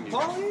continued.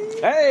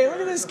 Hey, look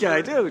at this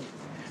guy, dude.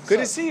 Good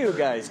to see you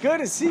guys. Good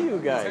to see you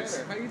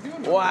guys. How you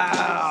doing?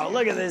 Wow,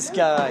 look at this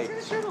guy.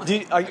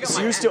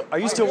 Are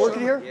you still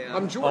working here? Yeah.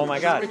 I'm Jordan. Oh my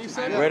God,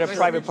 we're at a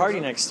private party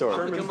next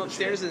door. Come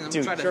upstairs and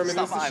Dude, try to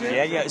stop by.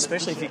 Yeah,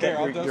 especially if you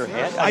got your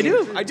hat. I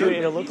do.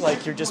 It'll look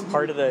like you're just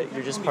part of the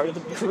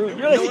crew.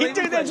 You're like,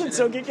 dude, that's what's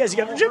so good, guys.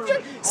 You got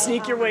to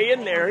sneak your way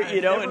in there,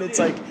 and it's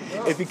like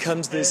it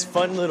becomes this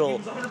fun little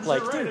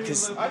dude,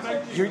 because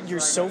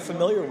you're so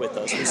familiar with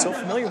us. We're so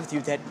familiar with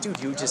you that,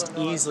 dude, you just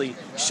easily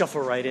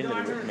shuffle right into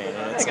it, man.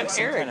 And it's like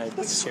some kind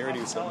of charity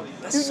or something.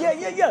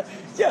 Dude,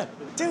 yeah.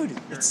 Dude,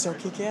 it's so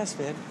kick-ass,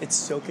 man. It's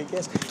so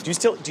kick-ass. Do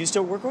you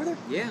still work over there?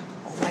 Yeah.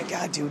 Oh my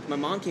God, dude. My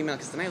mom came out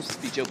because tonight was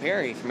supposed to be Joe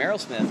Perry from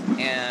Aerosmith,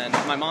 and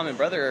my mom and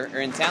brother are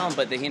in town,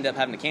 but they ended up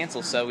having to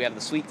cancel, so we have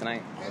the suite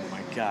tonight. Oh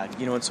my God.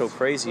 You know what's so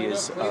crazy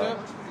is...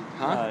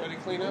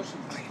 Clean up?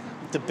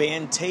 The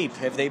band Tape,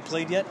 have they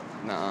played yet?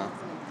 Nuh-uh.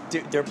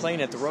 They're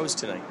playing at the Rose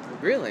tonight.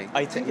 Really?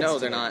 I think no,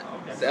 they're not.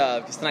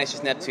 Because tonight's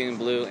just Neptune,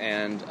 Blue,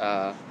 and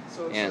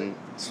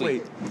Sweet.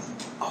 Wait.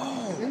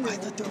 Oh, I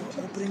thought they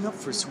were opening up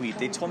for Sweet.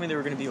 They told me they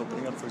were going to be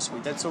opening up for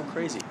Sweet. That's so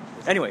crazy.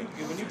 Anyway,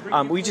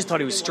 we just thought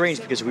it was strange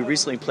because we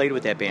recently played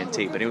with that band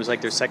Tape, and it was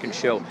like their second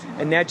show,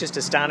 and that just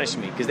astonished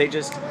me because they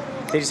just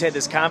had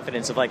this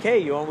confidence of like,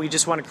 hey, we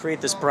just want to create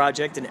this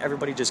project, and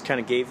everybody just kind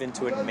of gave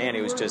into it. And man,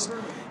 it was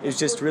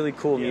just really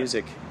cool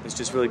music. It's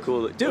just really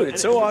cool, dude.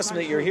 It's so awesome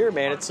that you're here,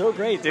 man. It's so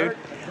great, dude.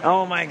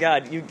 Oh my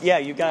God, you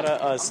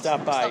gotta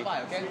stop by. Stop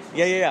by, okay?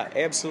 Yeah,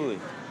 absolutely.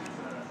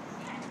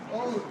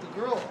 Oh, the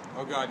girl.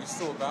 Oh God, you're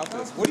still about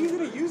this. What are you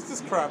gonna use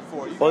this crap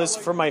for? Well, this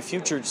is for my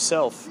future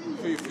self.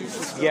 For your future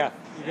self? Yeah.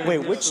 Wait,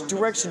 which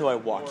direction do I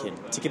walk in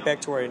to get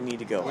back to where I need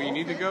to go? Where you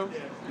need to go?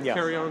 Yeah.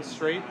 Carry on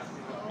straight.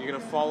 You're going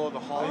to follow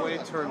the hallway,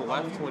 turn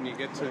left when you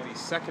get to the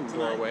second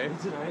doorway,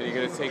 and you're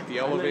going to take the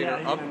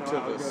elevator up to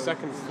the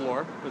second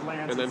floor,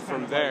 and then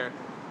from there,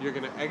 You're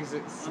gonna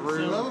exit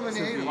through to the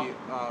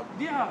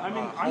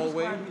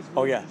hallway.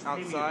 Oh yeah.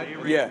 Outside.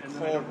 Yeah.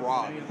 Call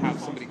Rob. Have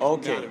somebody come down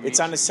Okay, and it's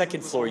meet on the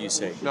second floor, you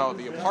say? No,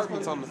 the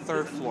apartment's on the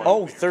 3rd floor.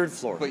 Oh, 3rd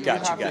floor. But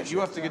Gotcha. you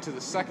have to get to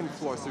the 2nd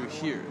floor through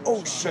here. Oh,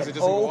 Because shit. it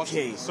doesn't go up,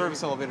 Okay. the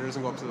service elevator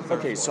doesn't go up to the 3rd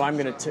Okay, floor. so I'm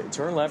going to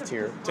turn left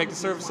here. Take the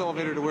service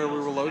elevator to where we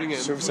were loading in.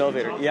 Service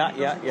elevator. Yeah.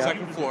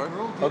 2nd floor.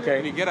 Okay.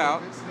 And you get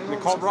out, and you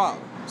call Rob.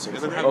 And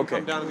then have him Okay.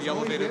 come down to the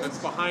elevator that's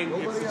behind.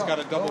 It's got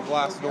a double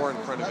glass door in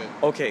front of it.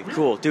 Okay,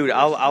 cool. Dude,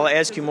 I'll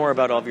ask you more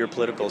about all of your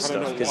political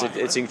stuff because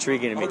it's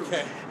intriguing to me.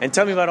 Okay. And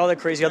tell me about all that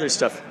crazy other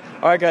stuff.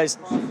 All right, guys,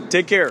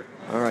 take care.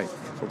 All right,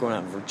 we're going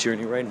on a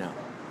journey right now.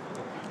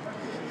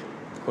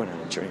 Going on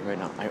a journey right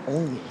now. I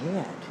only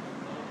had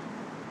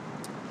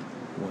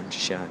one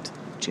shot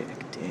of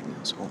Jack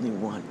Daniels. Only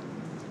one.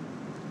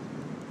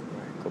 All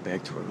right, go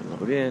back to where we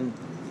load in.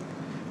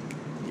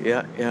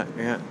 Yeah.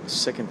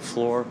 2nd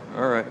floor.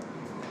 All right.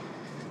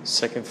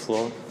 2nd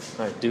floor.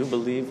 I do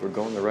believe we're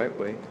going the right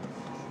way.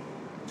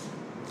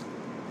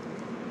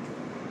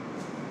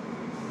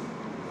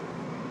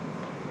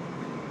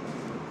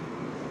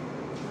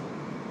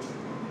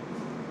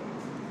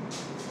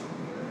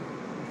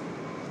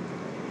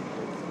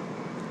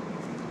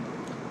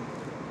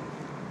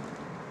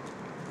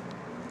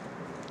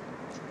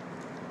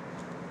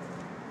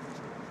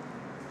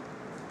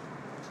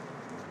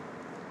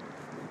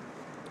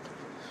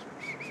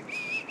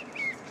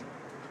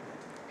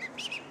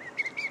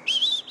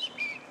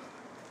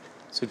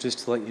 So just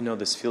to let you know,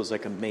 this feels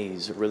like a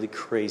maze, a really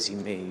crazy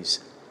maze.